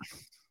Chrome.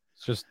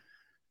 It's just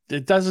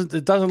it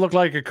doesn't look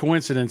like a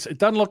coincidence. It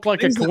doesn't look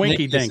like a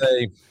coinky dink.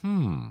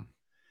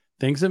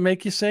 Things that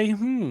make you say,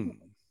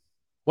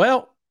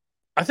 Well,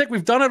 I think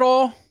we've done it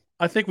all.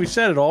 I think we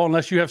said it all,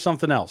 unless you have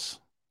something else.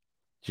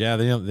 Yeah,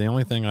 the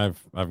only thing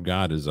I've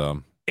got is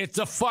It's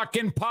a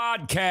fucking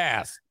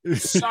podcast.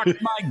 Suck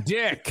my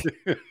dick.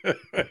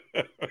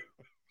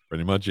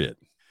 Pretty much it.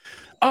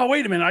 Oh,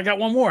 wait a minute. I got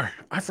one more.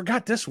 I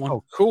forgot this one.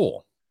 Oh,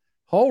 cool.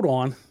 Hold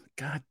on.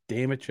 God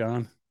damn it,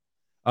 John.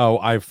 Oh,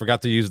 I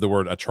forgot to use the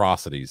word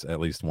atrocities at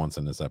least once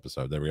in this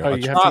episode. There we go. Oh,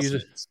 you have to use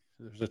it.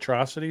 There's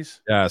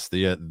atrocities? Yes,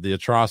 the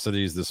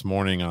atrocities this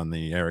morning on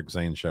the Eric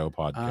Zane Show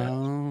podcast.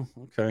 Oh,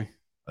 okay.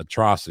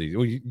 Atrocity.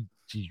 Well,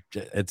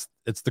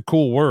 it's the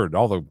cool word.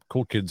 All the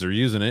cool kids are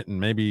using it, and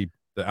maybe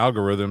the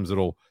algorithms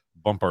it'll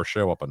bump our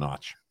show up a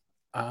notch.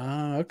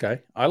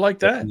 Okay. I like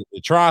that.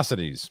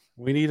 Atrocities.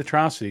 We need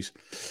atrocities.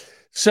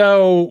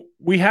 So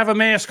we have a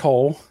mask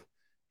hole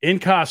in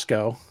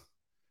Costco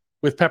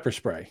with pepper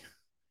spray.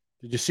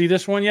 Did you see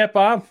this one yet,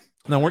 Bob?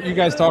 No, weren't you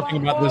guys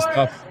talking about this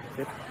stuff?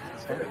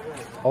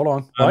 Hold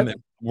on.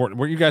 What?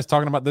 Were you guys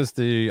talking about this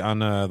on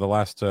the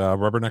last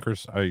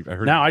Rubberneckers? I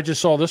heard. Now I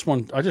just saw this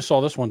one. I just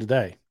saw this one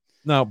today.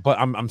 No, but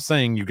I'm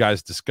saying you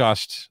guys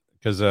discussed,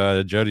 because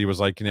Jody was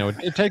like,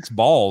 it takes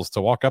balls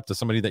to walk up to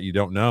somebody that you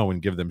don't know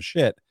and give them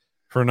shit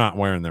for not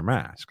wearing their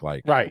mask.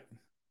 Like, right.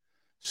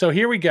 So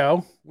here we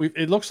go.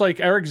 It looks like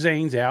Eric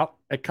Zane's out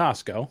at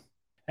Costco,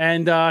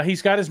 and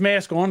he's got his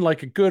mask on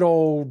like a good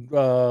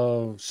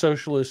old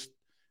socialist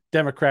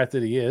Democrat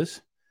that he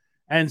is.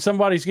 And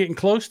somebody's getting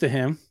close to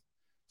him,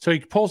 so he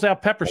pulls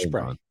out pepper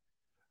spray.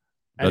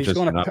 And he's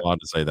not allowed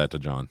to say that to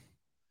John.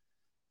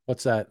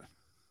 What's that?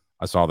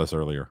 I saw this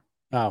earlier.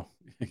 Oh,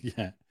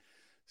 yeah.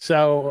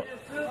 So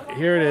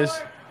here it is.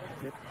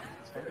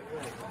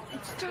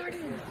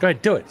 Go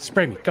ahead, do it.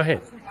 Spray me. Go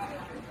ahead.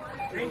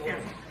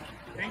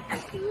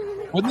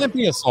 Wouldn't that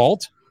be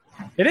assault?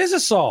 It is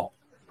assault.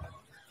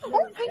 Oh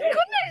my goodness.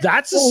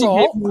 That's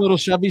assault. A little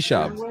shovey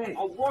shove.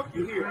 I'll walk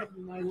you here.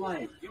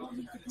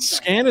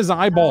 Scan his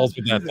eyeballs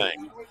with that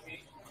thing.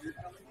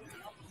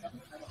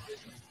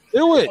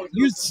 Do it.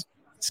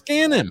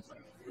 Scan him.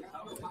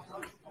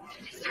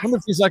 I wonder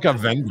if he's like a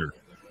vendor.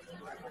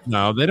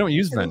 No, they don't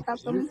use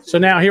vendors. So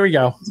now here we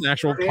go. It's an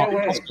actual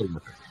Costco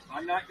worker.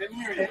 I'm not going to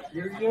hear it.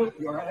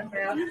 You're on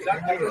mask. Is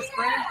that pepper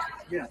spray?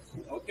 Yes.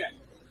 Okay.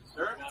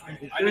 Sir,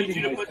 I need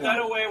you to put that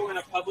away. We're in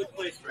a public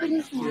place right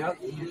now. Yep.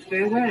 You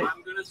stay away.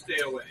 I'm going to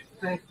stay away.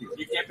 Thank you.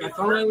 You can't be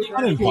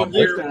Not in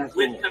public.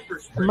 with pepper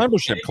spray. A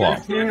membership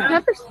club.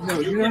 No,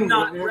 you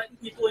cannot threaten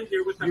people in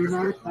here with pepper spray.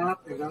 You're not a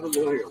cop. You're not a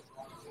lawyer.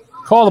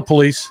 Call the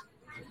police.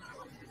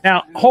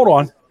 Now, hold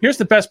on. Here's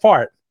the best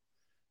part.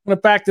 I'm going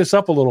to back this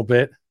up a little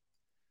bit.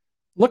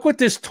 Look what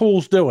this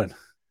tool's doing.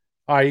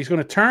 All right, he's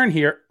going to turn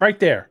here, right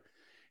there.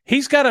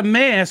 He's got a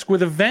mask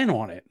with a vent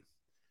on it.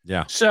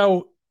 Yeah.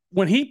 So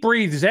when he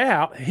breathes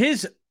out,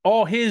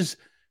 all his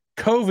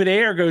COVID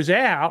air goes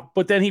out,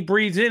 but then he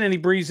breathes in and he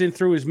breathes in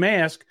through his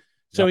mask.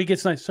 So he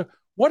gets nice. So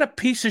what a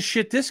piece of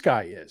shit this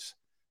guy is.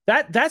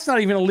 That's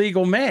not even a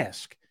legal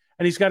mask.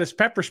 And he's got his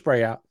pepper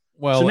spray out.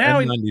 Well, so now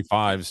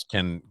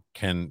N95s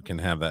can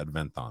have that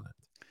vent on it.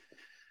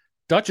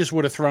 Duchess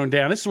would have thrown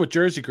down. This is what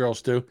Jersey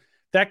girls do.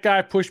 That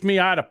guy pushed me.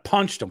 I'd have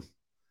punched him.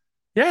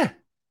 Yeah.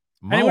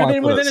 And he would have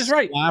been within his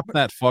right. Slap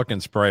that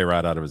fucking spray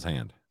right out of his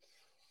hand.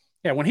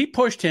 Yeah, when he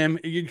pushed him,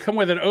 you come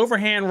with an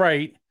overhand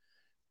right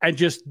and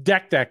just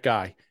deck that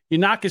guy. You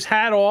knock his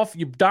hat off,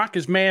 you knock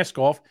his mask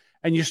off,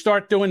 and you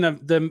start doing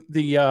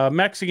the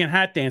Mexican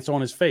hat dance on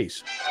his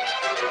face.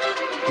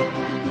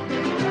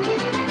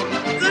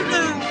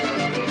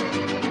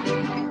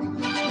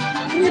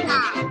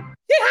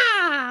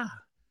 Yeah.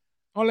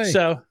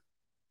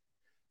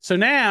 So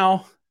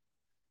now,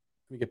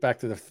 let me get back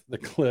to the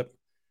clip.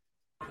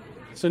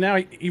 So now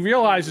he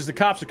realizes the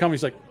cops are coming.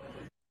 He's like,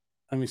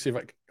 Let me see if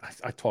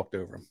I talked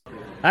over him.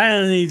 I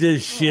don't need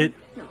this shit.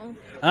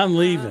 I'm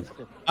leaving.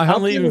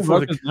 I'm leaving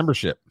for the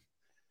membership.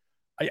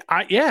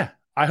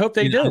 I hope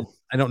they do.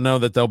 I don't know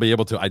that they'll be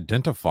able to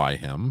identify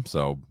him.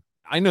 So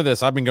I know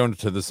this. I've been going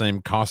to the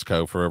same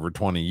Costco for over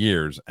 20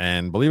 years.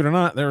 And believe it or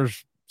not,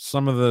 there's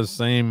some of the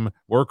same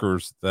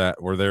workers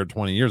that were there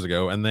 20 years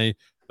ago. And they're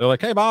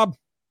like, hey, Bob,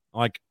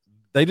 like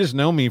they just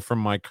know me from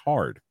my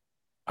card.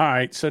 All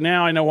right. So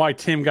now I know why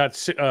Tim got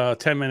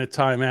 10-minute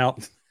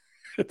timeout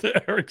at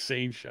the Eric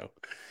Zane show.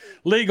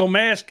 Legal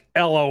mask,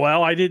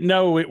 LOL. I didn't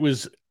know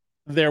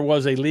there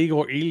was a legal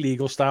or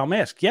illegal style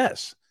mask.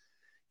 Yes.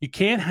 You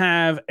can't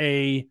have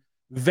a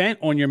vent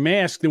on your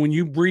mask that when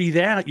you breathe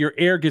out, your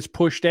air gets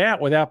pushed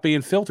out without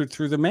being filtered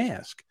through the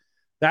mask.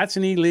 That's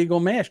an illegal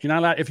mask. You're not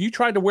allowed. If you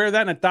tried to wear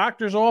that in a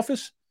doctor's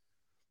office,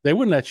 they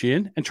wouldn't let you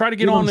in. And try to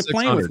get on the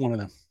plane with one of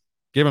them.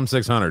 Give him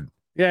 600.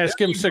 Yeah, let's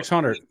give him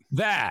 600.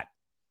 That.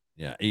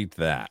 Yeah, eat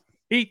that.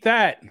 Eat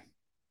that.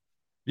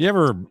 You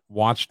ever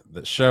watched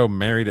the show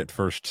Married at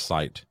First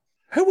Sight?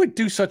 Who would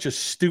do such a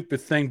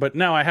stupid thing? But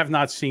no, I have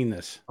not seen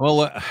this.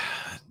 Well,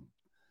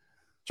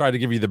 try to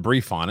give you the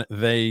brief on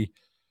it.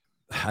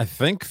 I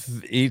think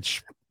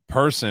each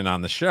person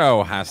on the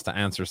show has to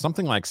answer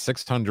something like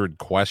 600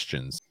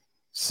 questions,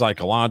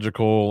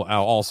 psychological,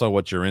 also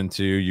what you're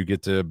into. You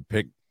get to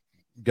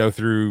go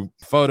through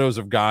photos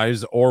of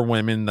guys or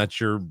women that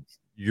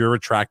you're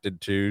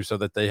attracted to so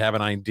that they have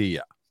an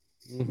idea.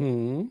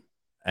 Mm-hmm.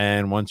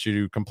 And once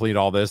you complete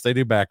all this, they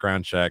do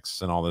background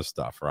checks and all this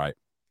stuff, right?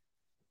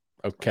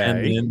 Okay.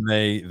 And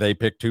then they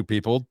pick two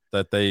people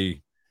that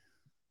they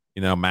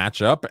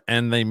match up,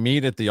 and they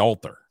meet at the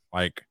altar,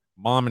 like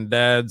mom and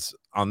dad's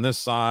on this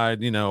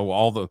side,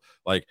 all the,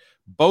 like,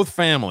 both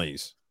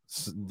families,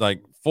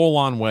 like full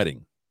on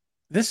wedding.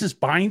 This is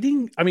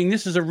binding? I mean,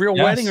 this is a real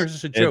wedding, or is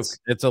this a joke?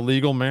 It's a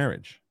legal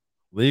marriage.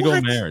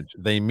 Marriage.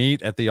 They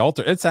meet at the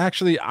altar. It's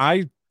actually,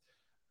 I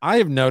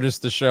have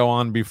noticed the show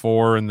on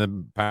before in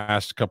the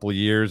past couple of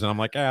years, and I'm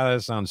like,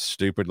 that sounds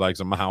stupid, like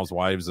some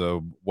Housewives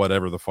of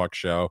whatever the fuck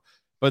show.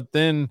 But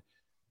then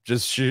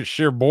just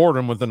sheer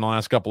boredom within the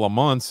last couple of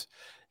months.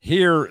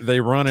 Here they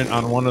run it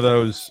on one of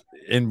those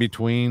in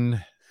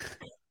between.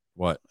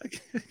 What?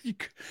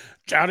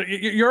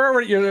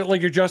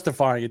 You're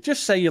justifying it.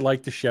 Just say you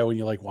like the show and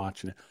you like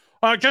watching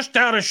it. Just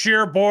out of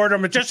sheer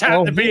boredom. It just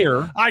happened to be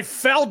here. I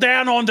fell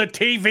down on the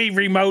TV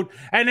remote,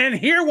 and then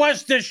here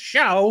was the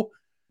show,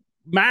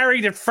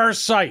 Married at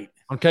First Sight.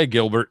 Okay,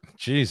 Gilbert.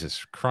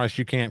 Jesus Christ,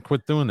 you can't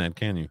quit doing that,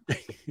 can you?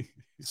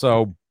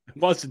 So.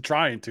 Wasn't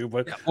trying to,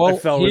 but I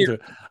fell into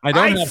it.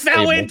 I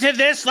fell into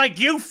this like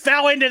you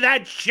fell into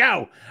that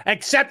show,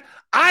 except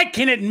I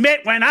can admit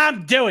when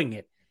I'm doing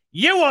it.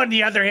 You, on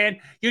the other hand,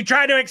 you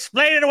try to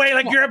explain it away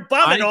like you're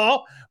above it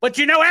all, but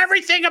you know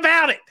everything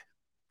about it.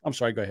 I'm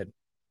sorry, go ahead.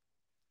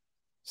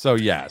 So,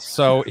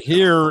 so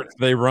here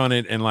they run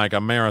it in like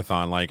a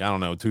marathon, like, I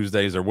don't know,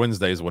 Tuesdays or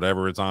Wednesdays,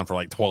 whatever. It's on for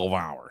like 12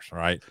 hours,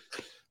 right?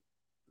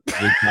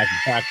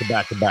 Back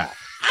to back.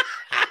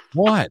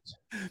 What?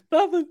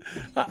 Nothing.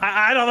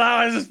 I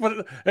don't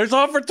know. It's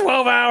on for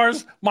 12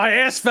 hours. My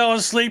ass fell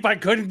asleep. I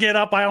couldn't get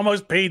up. I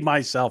almost peed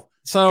myself.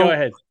 So go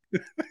ahead.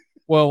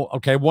 Well,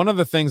 okay. One of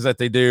the things that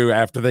they do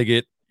after they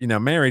get,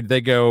 married,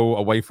 they go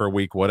away for a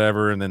week,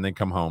 whatever, and then they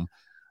come home.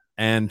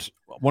 And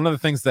one of the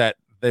things that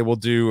they will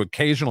do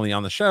occasionally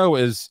on the show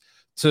is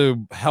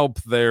to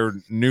help their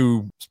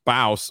new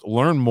spouse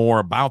learn more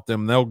about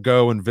them. They'll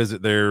go and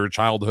visit their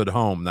childhood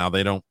home. Now,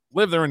 they don't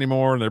live there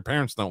anymore, and their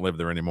parents don't live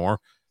there anymore.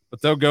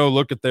 But they'll go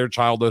look at their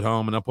childhood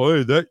home and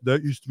hey,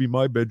 that used to be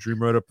my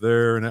bedroom right up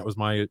there, and that was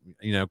my,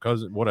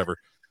 cousin, whatever.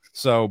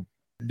 So,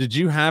 did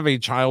you have a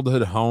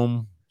childhood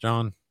home,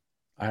 John?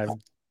 I have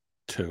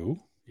two.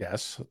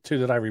 Yes, two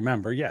that I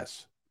remember.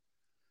 Yes.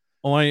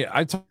 Well,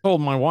 I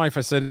told my wife,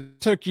 I said,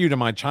 it took you to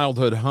my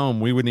childhood home.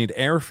 We would need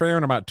airfare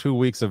and about 2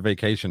 weeks of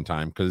vacation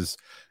time, because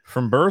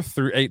from birth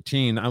through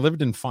 18, I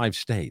lived in 5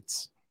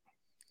 states.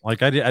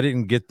 Like I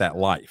didn't get that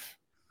life.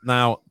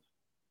 Now,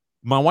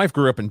 my wife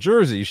grew up in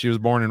Jersey. She was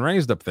born and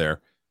raised up there,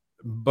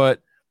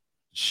 but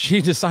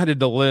she decided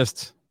to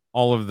list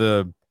all of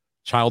the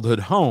childhood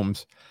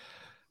homes.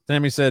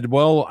 Tammy said,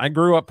 well, I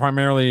grew up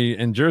primarily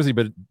in Jersey,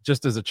 but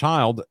just as a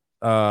child,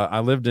 I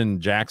lived in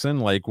Jackson,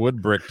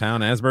 Lakewood,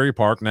 Bricktown, Asbury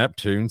Park,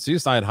 Neptune,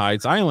 Seaside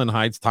Heights, Island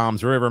Heights,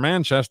 Toms River,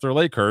 Manchester,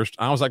 Lakehurst.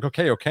 I was like,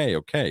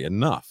 okay,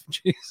 enough.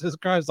 Jesus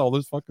Christ, all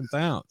those fucking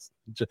towns.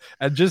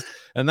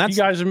 And that's,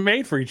 you guys are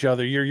made for each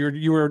other.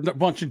 You were a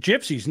bunch of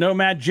gypsies,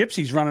 nomad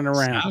gypsies running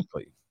around.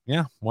 Exactly.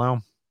 Yeah.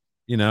 Well,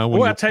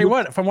 well, I'll tell you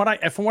what, from what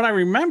I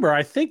remember,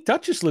 I think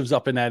Duchess lives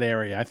up in that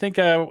area. I think,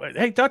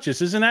 hey,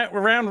 Duchess, isn't that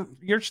around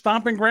your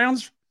stomping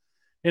grounds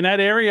in that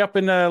area up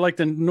in like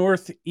the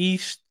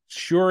northeast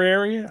shore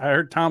area? I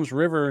heard Tom's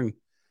River, and I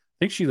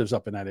think she lives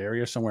up in that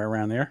area somewhere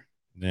around there.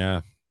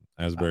 Yeah.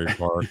 Asbury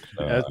Park.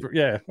 Asbury.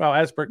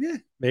 Yeah,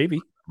 maybe.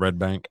 Red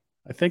Bank.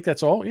 I think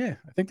that's all. Yeah.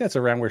 I think that's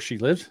around where she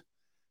lives.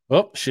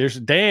 Oh,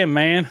 damn,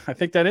 man. I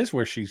think that is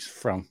where she's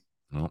from.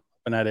 Oh.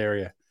 In that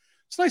area.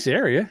 It's a nice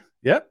area.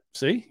 Yep.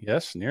 See?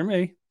 Yes. Near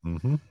me.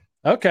 Mm-hmm.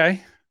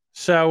 Okay.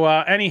 So,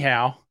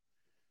 anyhow,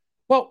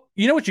 Well,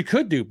 you know what you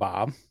could do,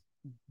 Bob?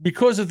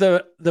 Because of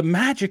the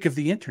magic of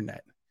the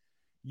internet,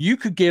 you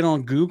could get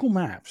on Google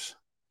Maps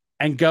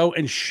and go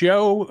and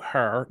show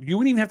her. You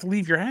wouldn't even have to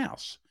leave your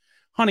house.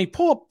 Honey,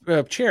 pull up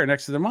a chair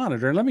next to the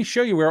monitor and let me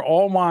show you where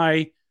all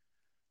my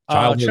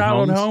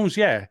childhood homes.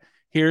 Yeah.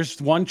 Here's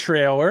one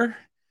trailer.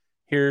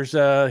 Here's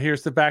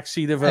the back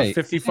seat of a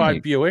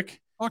 55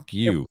 Buick. Fuck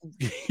you.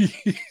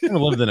 I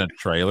lived in a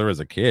trailer as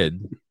a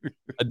kid.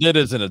 I did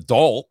as an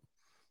adult.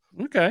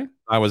 Okay.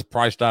 I was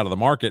priced out of the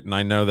market, and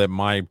I know that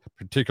my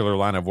particular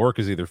line of work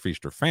is either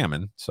feast or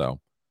famine. So,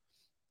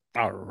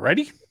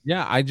 already,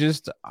 yeah, I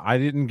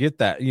didn't get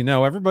that.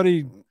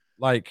 Everybody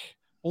like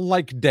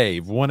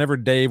Dave. Whenever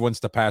Dave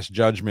wants to pass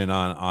judgment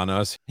on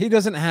us, he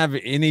doesn't have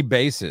any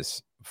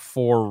basis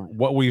for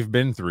what we've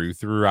been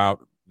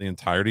throughout the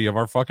entirety of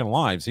our fucking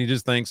lives. He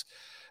just thinks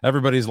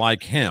everybody's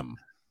like him.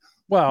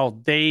 Well,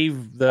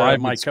 Dave,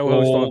 my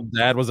co-host,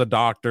 dad was a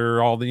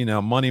doctor. All the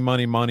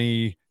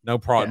money. No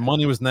problem. Yeah.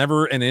 Money was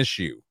never an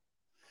issue.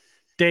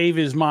 Dave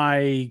is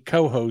my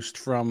co-host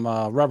from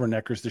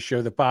Rubberneckers, the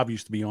show that Bob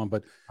used to be on,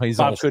 but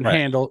Bob couldn't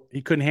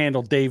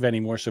handle Dave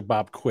anymore, so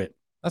Bob quit.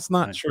 That's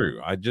not true.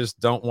 I just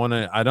don't want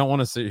to. I don't want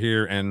to sit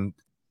here and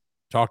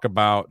talk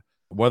about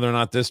whether or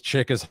not this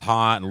chick is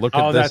hot and look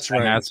at this. That's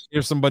right.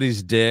 Here's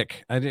somebody's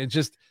dick. I'm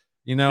just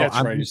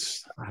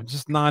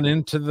not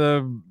into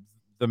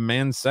the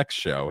man sex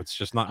show. It's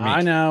just not me.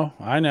 I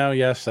know.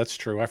 Yes, that's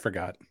true. I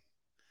forgot.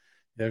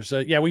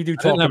 We do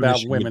talk about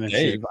women and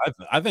Dave.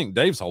 I think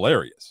Dave's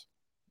hilarious.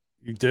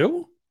 You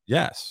do?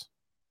 Yes.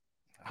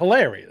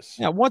 Hilarious.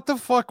 Yeah. What the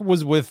fuck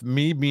was with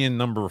me being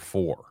number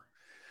 4?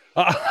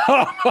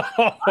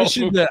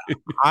 I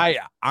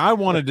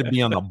wanted to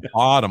be on the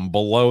bottom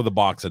below the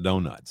box of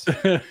donuts.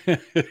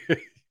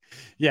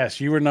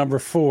 Yes, you were number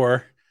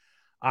 4.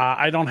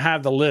 I don't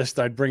have the list.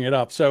 I'd bring it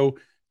up. So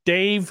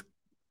Dave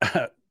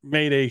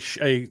made a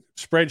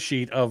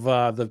spreadsheet of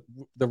the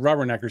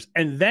Rubberneckers,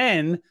 and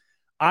then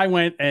I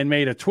went and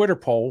made a Twitter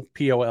poll,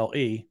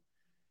 POLE,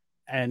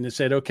 and it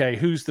said, okay,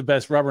 who's the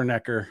best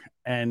Rubbernecker?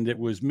 And it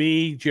was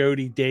me,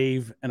 Jody,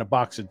 Dave, and a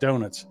box of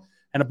donuts.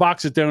 And a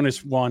box of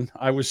donuts won.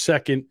 I was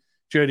second,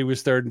 Jody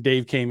was third, and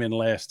Dave came in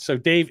last. So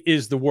Dave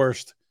is the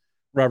worst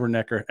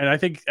Rubbernecker. And I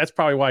think that's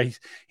probably why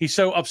he's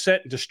so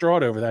upset and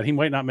distraught over that. He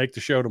might not make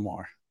the show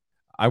tomorrow.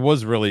 I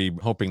was really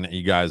hoping that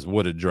you guys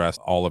would address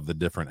all of the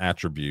different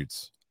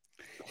attributes.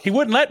 He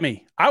wouldn't let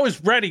me. I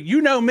was ready. You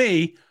know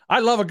me. I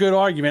love a good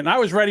argument. And I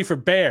was ready for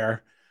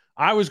Bear.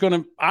 I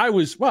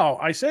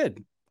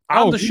said,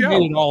 I'm the show.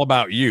 Made it all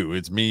about you.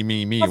 It's me.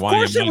 Of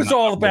course it was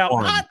all about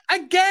me.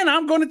 Again,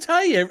 I'm going to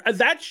tell you,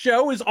 that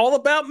show is all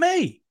about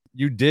me.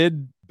 You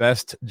did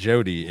best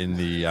Jody in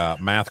the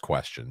math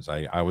questions.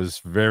 I was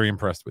very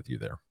impressed with you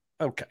there.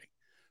 Okay.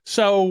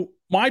 So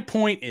my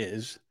point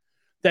is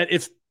that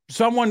if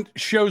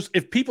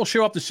people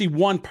show up to see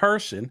one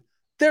person,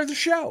 they're the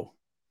show.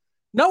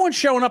 No one's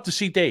showing up to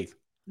see Dave.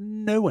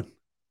 No one.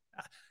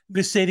 I'm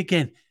going to say it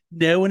again.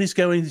 No one is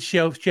going to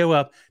show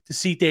up to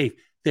see Dave.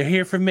 They're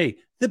here for me,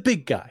 the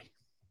big guy.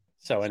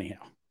 So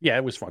anyhow, yeah,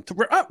 it was fun.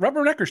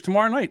 Rubberneckers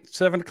tomorrow night,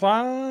 9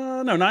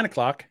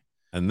 o'clock.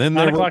 And then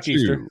 9 o'clock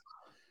Eastern.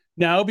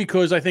 No,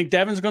 because I think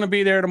Devin's going to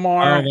be there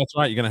tomorrow. Oh, that's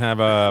right. You're going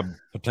to have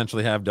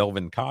potentially have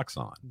Delvin Cox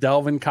on.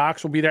 Delvin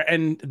Cox will be there.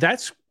 And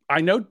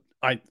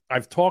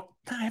I've talked.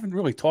 I haven't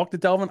really talked to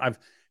Delvin. I've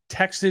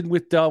texted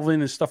with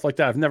Delvin and stuff like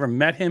that. I've never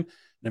met him.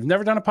 And I've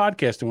never done a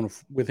podcast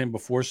with him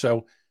before.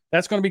 So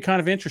that's going to be kind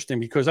of interesting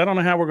because I don't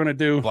know how we're going to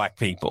do black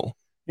people,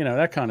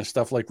 that kind of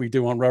stuff like we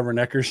do on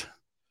Rubberneckers.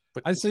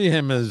 But I see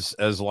him as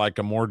like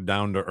a more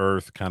down to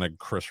earth kind of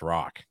Chris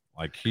Rock.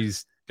 Like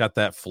he's got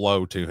that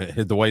flow to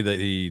the way that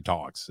he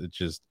talks. It's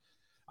just,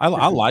 I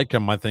like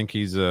him. I think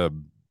he's a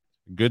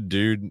good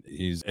dude.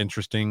 He's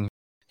interesting.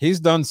 He's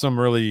done some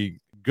really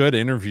good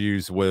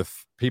interviews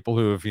with people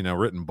who have,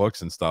 written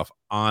books and stuff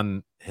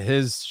on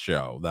his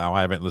show. Now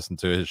I haven't listened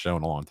to his show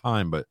in a long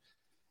time, but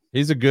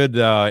he's a good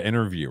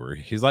interviewer.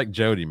 He's like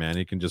Jody, man.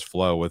 He can just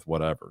flow with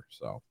whatever.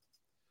 So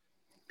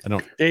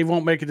Dave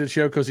won't make it to the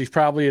show because he's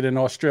probably at an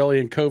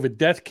Australian COVID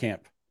death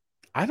camp.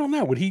 I don't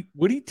know. Would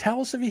he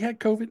tell us if he had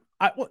COVID?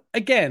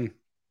 Again,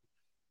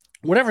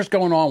 whatever's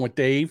going on with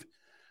Dave,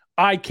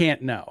 I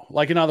can't know.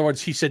 Like, in other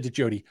words, he said to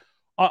Jody,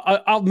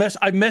 I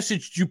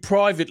messaged you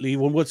privately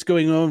on what's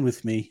going on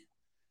with me.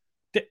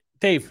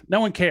 Dave, no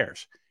one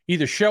cares.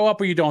 Either show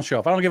up or you don't show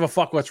up. I don't give a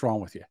fuck what's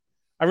wrong with you.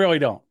 I really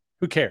don't.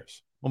 Who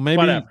cares? Well,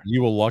 maybe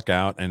you will luck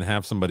out and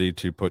have somebody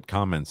to put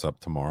comments up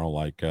tomorrow.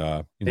 Like,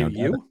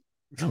 you?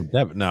 No,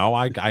 Devin. No,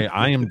 I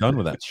am done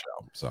with that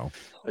show. So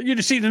you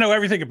just need to know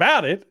everything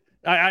about it.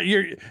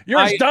 You're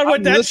done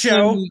with that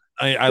show.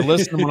 I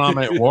listen when I'm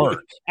at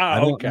work.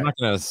 Okay. I'm not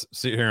going to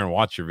sit here and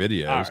watch your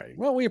videos. All right.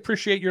 Well, we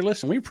appreciate your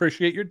listen. We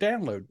appreciate your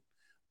download,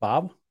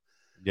 Bob.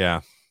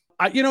 Yeah.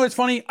 It's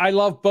funny. I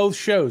love both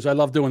shows. I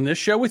love doing this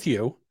show with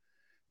you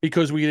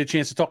because we get a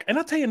chance to talk. And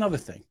I'll tell you another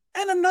thing.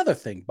 And another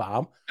thing,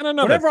 Bob.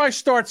 Whenever I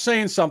start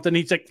saying something,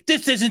 he's like,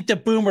 this isn't the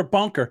Boomer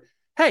Bunker.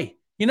 Hey,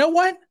 you know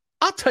what?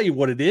 I'll tell you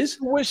what it is.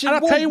 And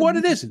I'll tell you what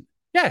it isn't.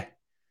 Yeah.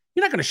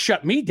 You're not going to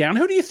shut me down.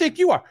 Who do you think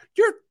you are?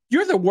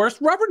 You're the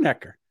worst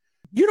rubbernecker.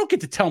 You don't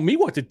get to tell me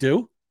what to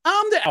do.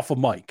 I'm the alpha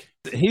Mike.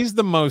 He's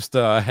the most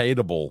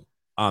hateable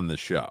on the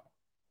show.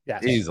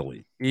 Yes.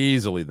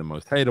 Easily the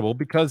most hateable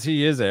because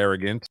he is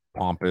arrogant,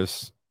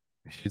 pompous.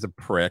 He's a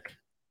prick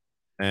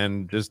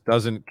and just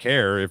doesn't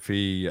care if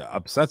he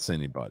upsets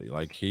anybody.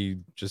 Like, he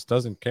just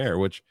doesn't care,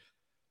 which,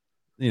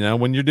 you know,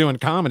 when you're doing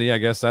comedy, I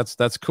guess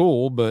that's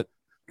cool, but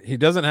he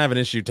doesn't have an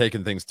issue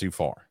taking things too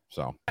far.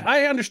 So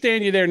I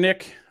understand you there,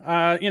 Nick.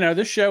 You know,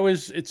 this show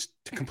it's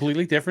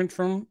completely different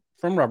from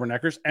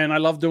Rubberneckers, and I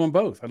love doing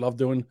both. I love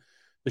doing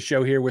the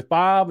show here with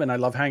Bob, and I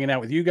love hanging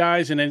out with you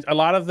guys. And then a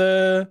lot of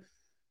the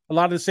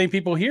same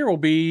people here will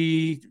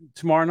be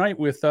tomorrow night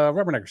with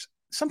Rubberneckers.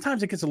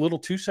 Sometimes it gets a little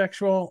too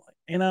sexual,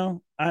 you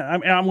know.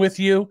 I'm with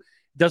you.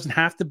 It doesn't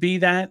have to be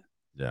that.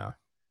 Yeah.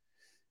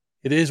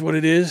 It is what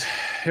it is.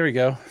 Here we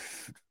go.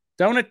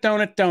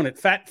 Donut.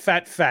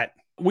 Fat.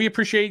 We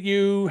appreciate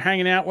you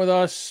hanging out with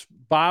us.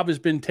 Bob has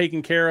been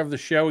taking care of the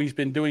show. He's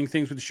been doing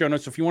things with the show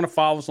notes. So if you want to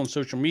follow us on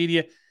social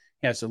media,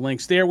 he has the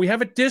links there. We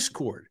have a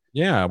Discord.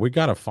 Yeah, we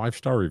got a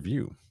 5-star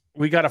review.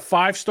 We got a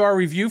 5-star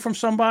review from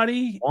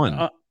somebody.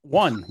 One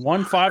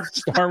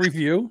 5-star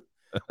review.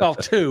 Well,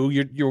 2.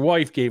 Your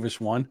wife gave us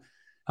one.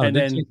 Oh, and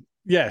then,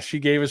 she? She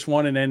gave us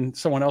one, and then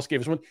someone else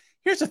gave us one.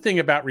 Here's the thing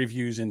about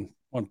reviews on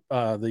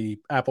the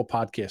Apple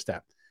Podcast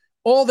app.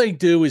 All they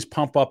do is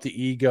pump up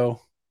the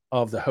ego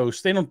of the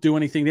host. They don't do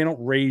anything. They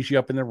don't raise you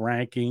up in the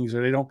rankings,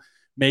 or they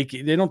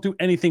don't do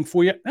anything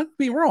for you. That would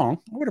be wrong.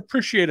 I would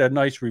appreciate a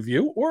nice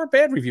review or a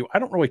bad review. I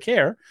don't really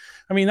care.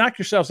 I mean, knock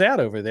yourselves out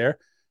over there,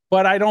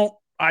 but I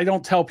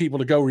don't tell people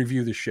to go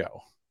review the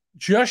show.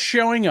 Just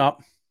showing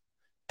up,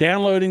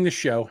 downloading the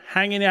show,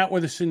 hanging out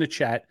with us in the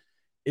chat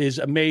is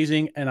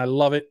amazing, and I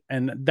love it,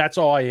 and that's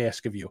all I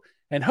ask of you.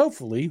 And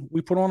hopefully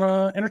we put on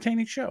an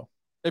entertaining show.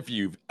 If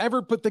you've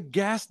ever put the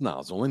gas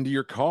nozzle into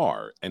your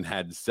car and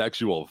had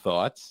sexual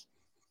thoughts,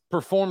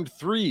 performed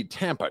 3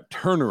 Tampa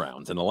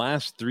turnarounds in the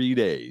last 3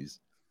 days,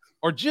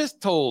 or just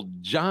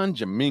told John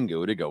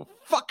Jamingo to go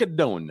fuck a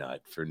donut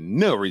for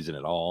no reason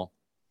at all,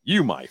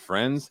 you, my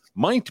friends,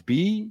 might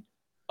be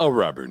a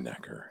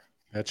rubbernecker.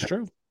 That's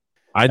true.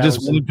 I just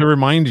wanted to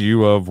remind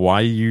you of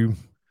why you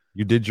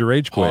did your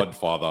rage quit.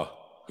 Podfather,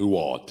 who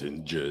art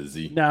in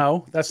Jersey.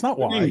 No, that's not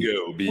why.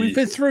 Bingo, We've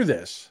been through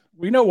this.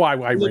 We know why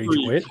I rage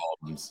quit.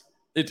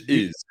 It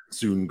is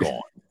soon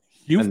gone.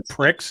 You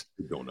pricks.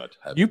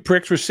 You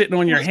pricks were sitting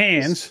on your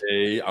hands.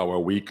 Our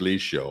weekly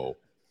show.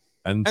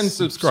 And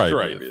subscribe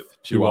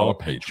to our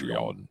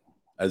Patreon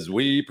as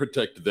we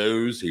protect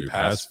those who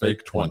pass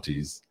fake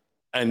 20s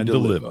and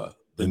deliver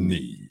the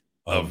knee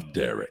of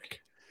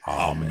Derek.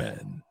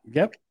 Amen.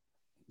 Yep.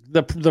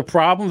 The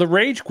problem, the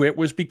rage quit,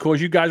 was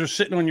because you guys were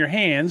sitting on your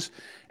hands,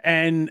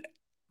 and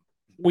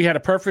we had a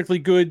perfectly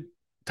good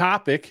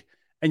topic,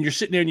 and you're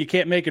sitting there and you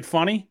can't make it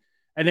funny,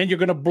 and then you're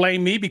going to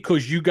blame me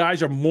because you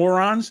guys are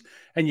morons,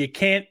 and you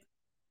can't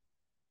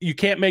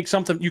make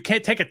something. You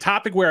can't take a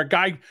topic where a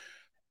guy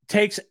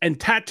takes and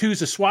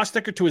tattoos a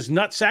swastika to his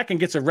nutsack and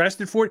gets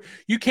arrested for it.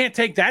 You can't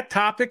take that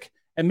topic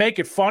and make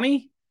it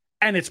funny,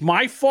 and it's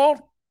my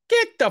fault.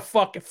 Get the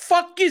fuck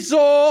is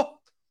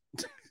all.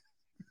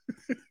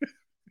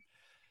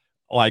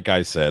 Like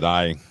I said,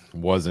 I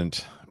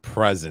wasn't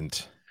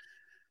present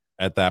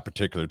at that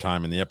particular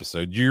time in the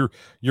episode. Your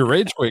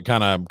rage quit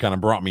kind of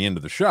brought me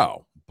into the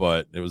show,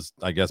 but it was,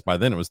 I guess by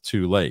then it was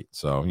too late.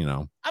 So, you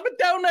know, I'm a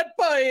donut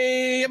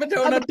boy. I'm a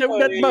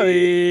donut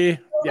boy.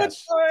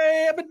 Yes.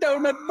 I'm a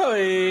donut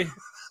boy.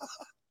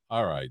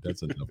 All right,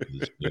 that's enough of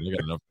this. I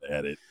got enough to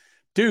edit.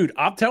 Dude,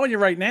 I'm telling you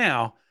right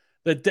now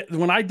that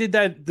when I did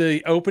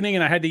the opening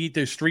and I had to eat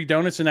those 3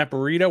 donuts in that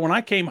burrito, when I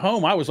came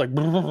home, I was like,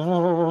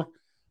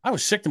 I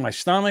was sick to my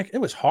stomach. It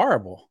was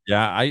horrible.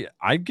 Yeah,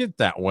 I get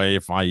that way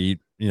if I eat,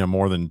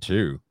 more than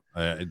 2.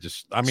 I'll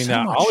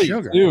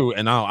sugar. eat 2,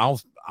 and I'll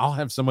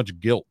have so much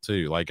guilt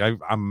too. Like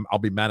I'll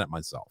be mad at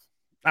myself.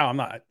 Oh, I'm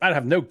not. I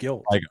have no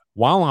guilt. Like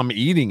while I'm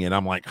eating it,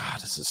 I'm like,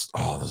 this is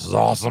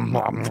awesome.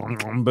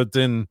 But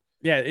then,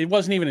 yeah, it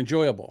wasn't even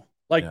enjoyable.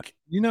 Like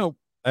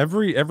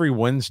every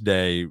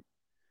Wednesday,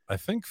 I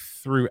think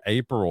through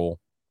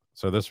April.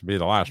 So this would be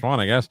the last one,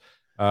 I guess.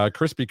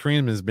 Krispy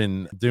Kreme has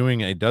been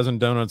doing a dozen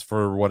donuts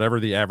for whatever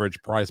the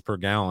average price per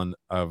gallon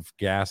of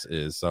gas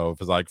is. So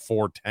if it's like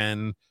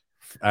 $4.10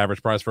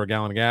 average price for a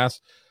gallon of gas,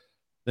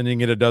 then you can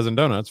get a dozen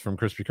donuts from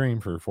Krispy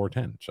Kreme for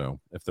 $4.10. So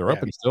if they're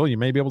open still, you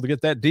may be able to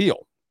get that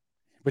deal.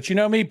 But you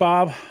know me,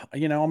 Bob,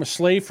 I'm a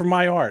slave for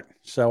my art.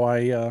 So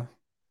I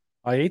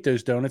ate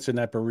those donuts in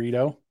that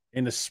burrito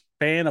in the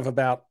span of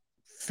about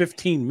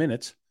 15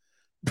 minutes.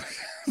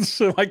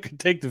 So I could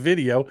take the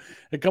video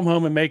and come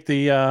home and make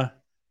the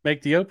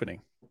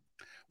opening,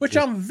 which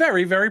I'm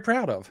very, very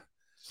proud of.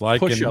 It's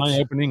like in my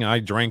opening, I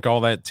drank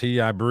all that tea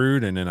I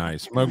brewed, and then I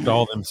smoked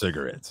all them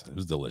cigarettes. It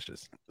was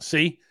delicious.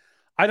 See,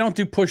 I don't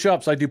do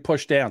push-ups. I do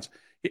push-downs.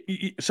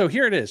 So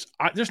here it is.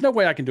 There's no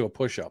way I can do a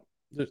push-up.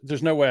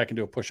 There's no way I can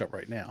do a push-up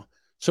right now.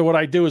 So what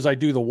I do is I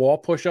do the wall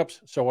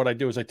push-ups. So what I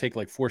do is I take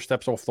like 4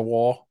 steps off the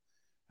wall,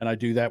 and I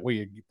do that where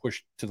you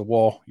push to the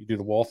wall. You do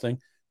the wall thing.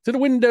 To the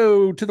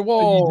window, to the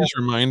wall. You just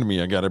remind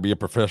me I got to be a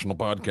professional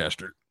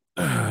podcaster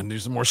and do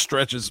some more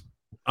stretches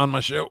on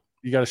my show.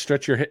 You got to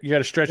stretch your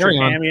Carry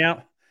on. hammy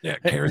out. Yeah,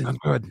 carry on.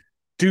 Good.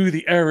 Do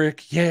the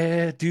Eric.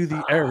 Yeah, do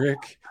the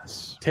Eric.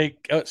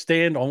 Take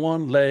stand on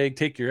one leg,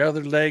 take your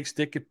other leg,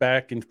 stick it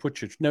back, and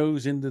put your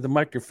nose into the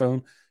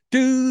microphone.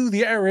 Do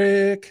the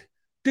Eric.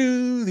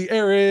 Do the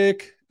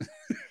Eric.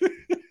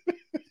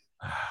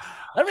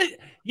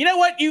 You know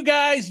what, you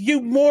guys,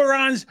 you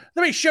morons?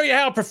 Let me show you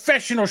how a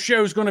professional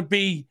show is going to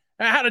be,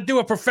 how to do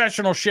a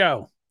professional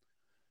show.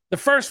 The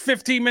first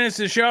 15 minutes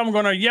of the show, I'm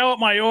going to yell at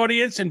my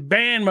audience and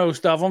ban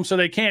most of them so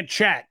they can't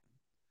chat.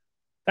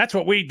 That's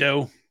what we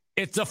do.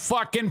 It's a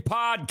fucking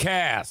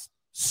podcast.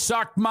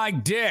 Suck my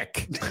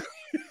dick.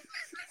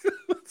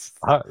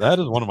 That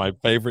is one of my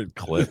favorite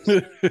clips.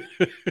 You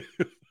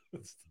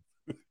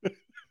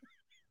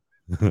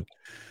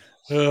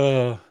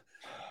know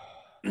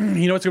what's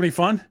going to be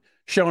fun?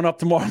 Showing up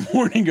tomorrow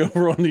morning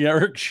over on the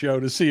Eric show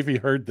to see if he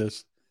heard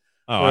this.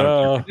 Oh, I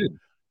don't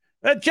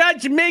care.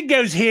 Judge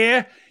Mingo's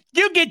here.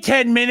 You get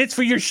 10 minutes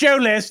for your show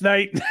last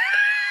night.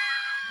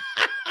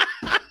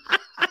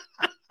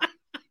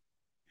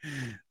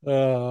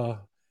 Hey,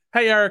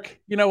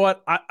 Eric, you know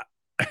what?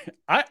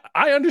 I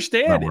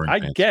understand it. I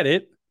get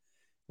it.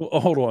 Well,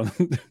 hold on.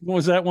 What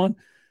was that one?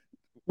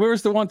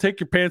 Where's the one? Take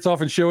your pants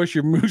off and show us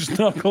your moose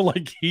knuckle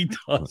like he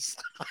does.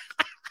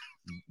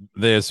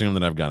 They assume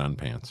that I've got on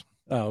pants.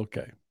 Oh,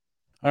 okay.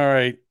 All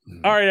right.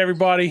 All right,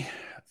 everybody.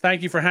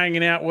 Thank you for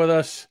hanging out with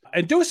us.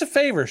 And do us a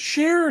favor.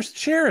 Share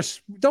us.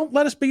 Don't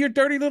let us be your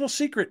dirty little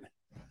secret.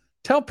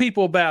 Tell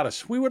people about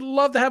us. We would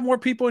love to have more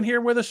people in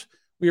here with us.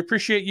 We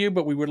appreciate you,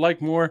 but we would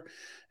like more.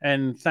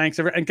 And thanks.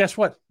 And guess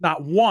what?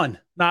 Not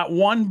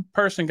one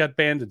person got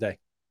banned today.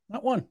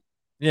 Not one.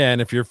 Yeah,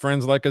 and if your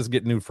friends like us,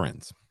 get new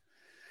friends.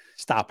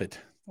 Stop it.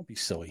 Don't be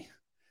silly.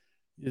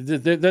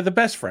 They're the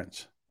best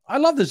friends. I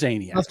love the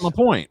Zaniacs. That's my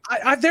point.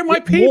 They're my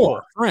Get people.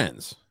 more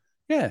friends.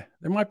 Yeah,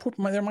 they're my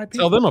people.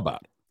 Tell them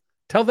about it.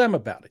 Tell them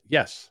about it.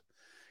 Yes.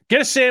 Get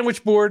a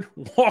sandwich board.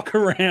 Walk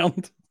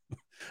around.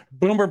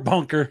 Boomer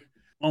Bunker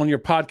on your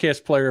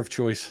podcast player of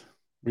choice.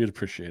 We'd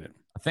appreciate it.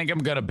 I think I'm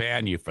going to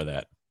ban you for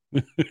that.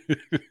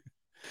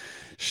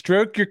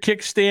 Stroke your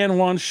kickstand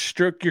once.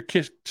 Stroke your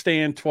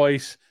kickstand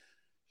twice.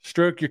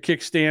 Stroke your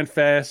kickstand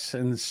fast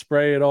and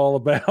spray it all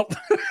about.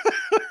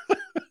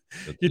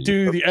 You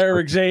do the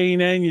Eric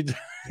Zane and you do...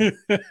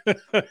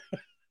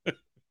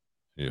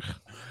 Yeah.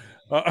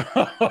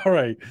 All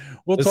right.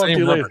 We'll talk to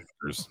you later.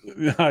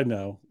 I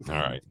know. All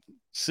right.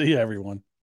 See you, everyone.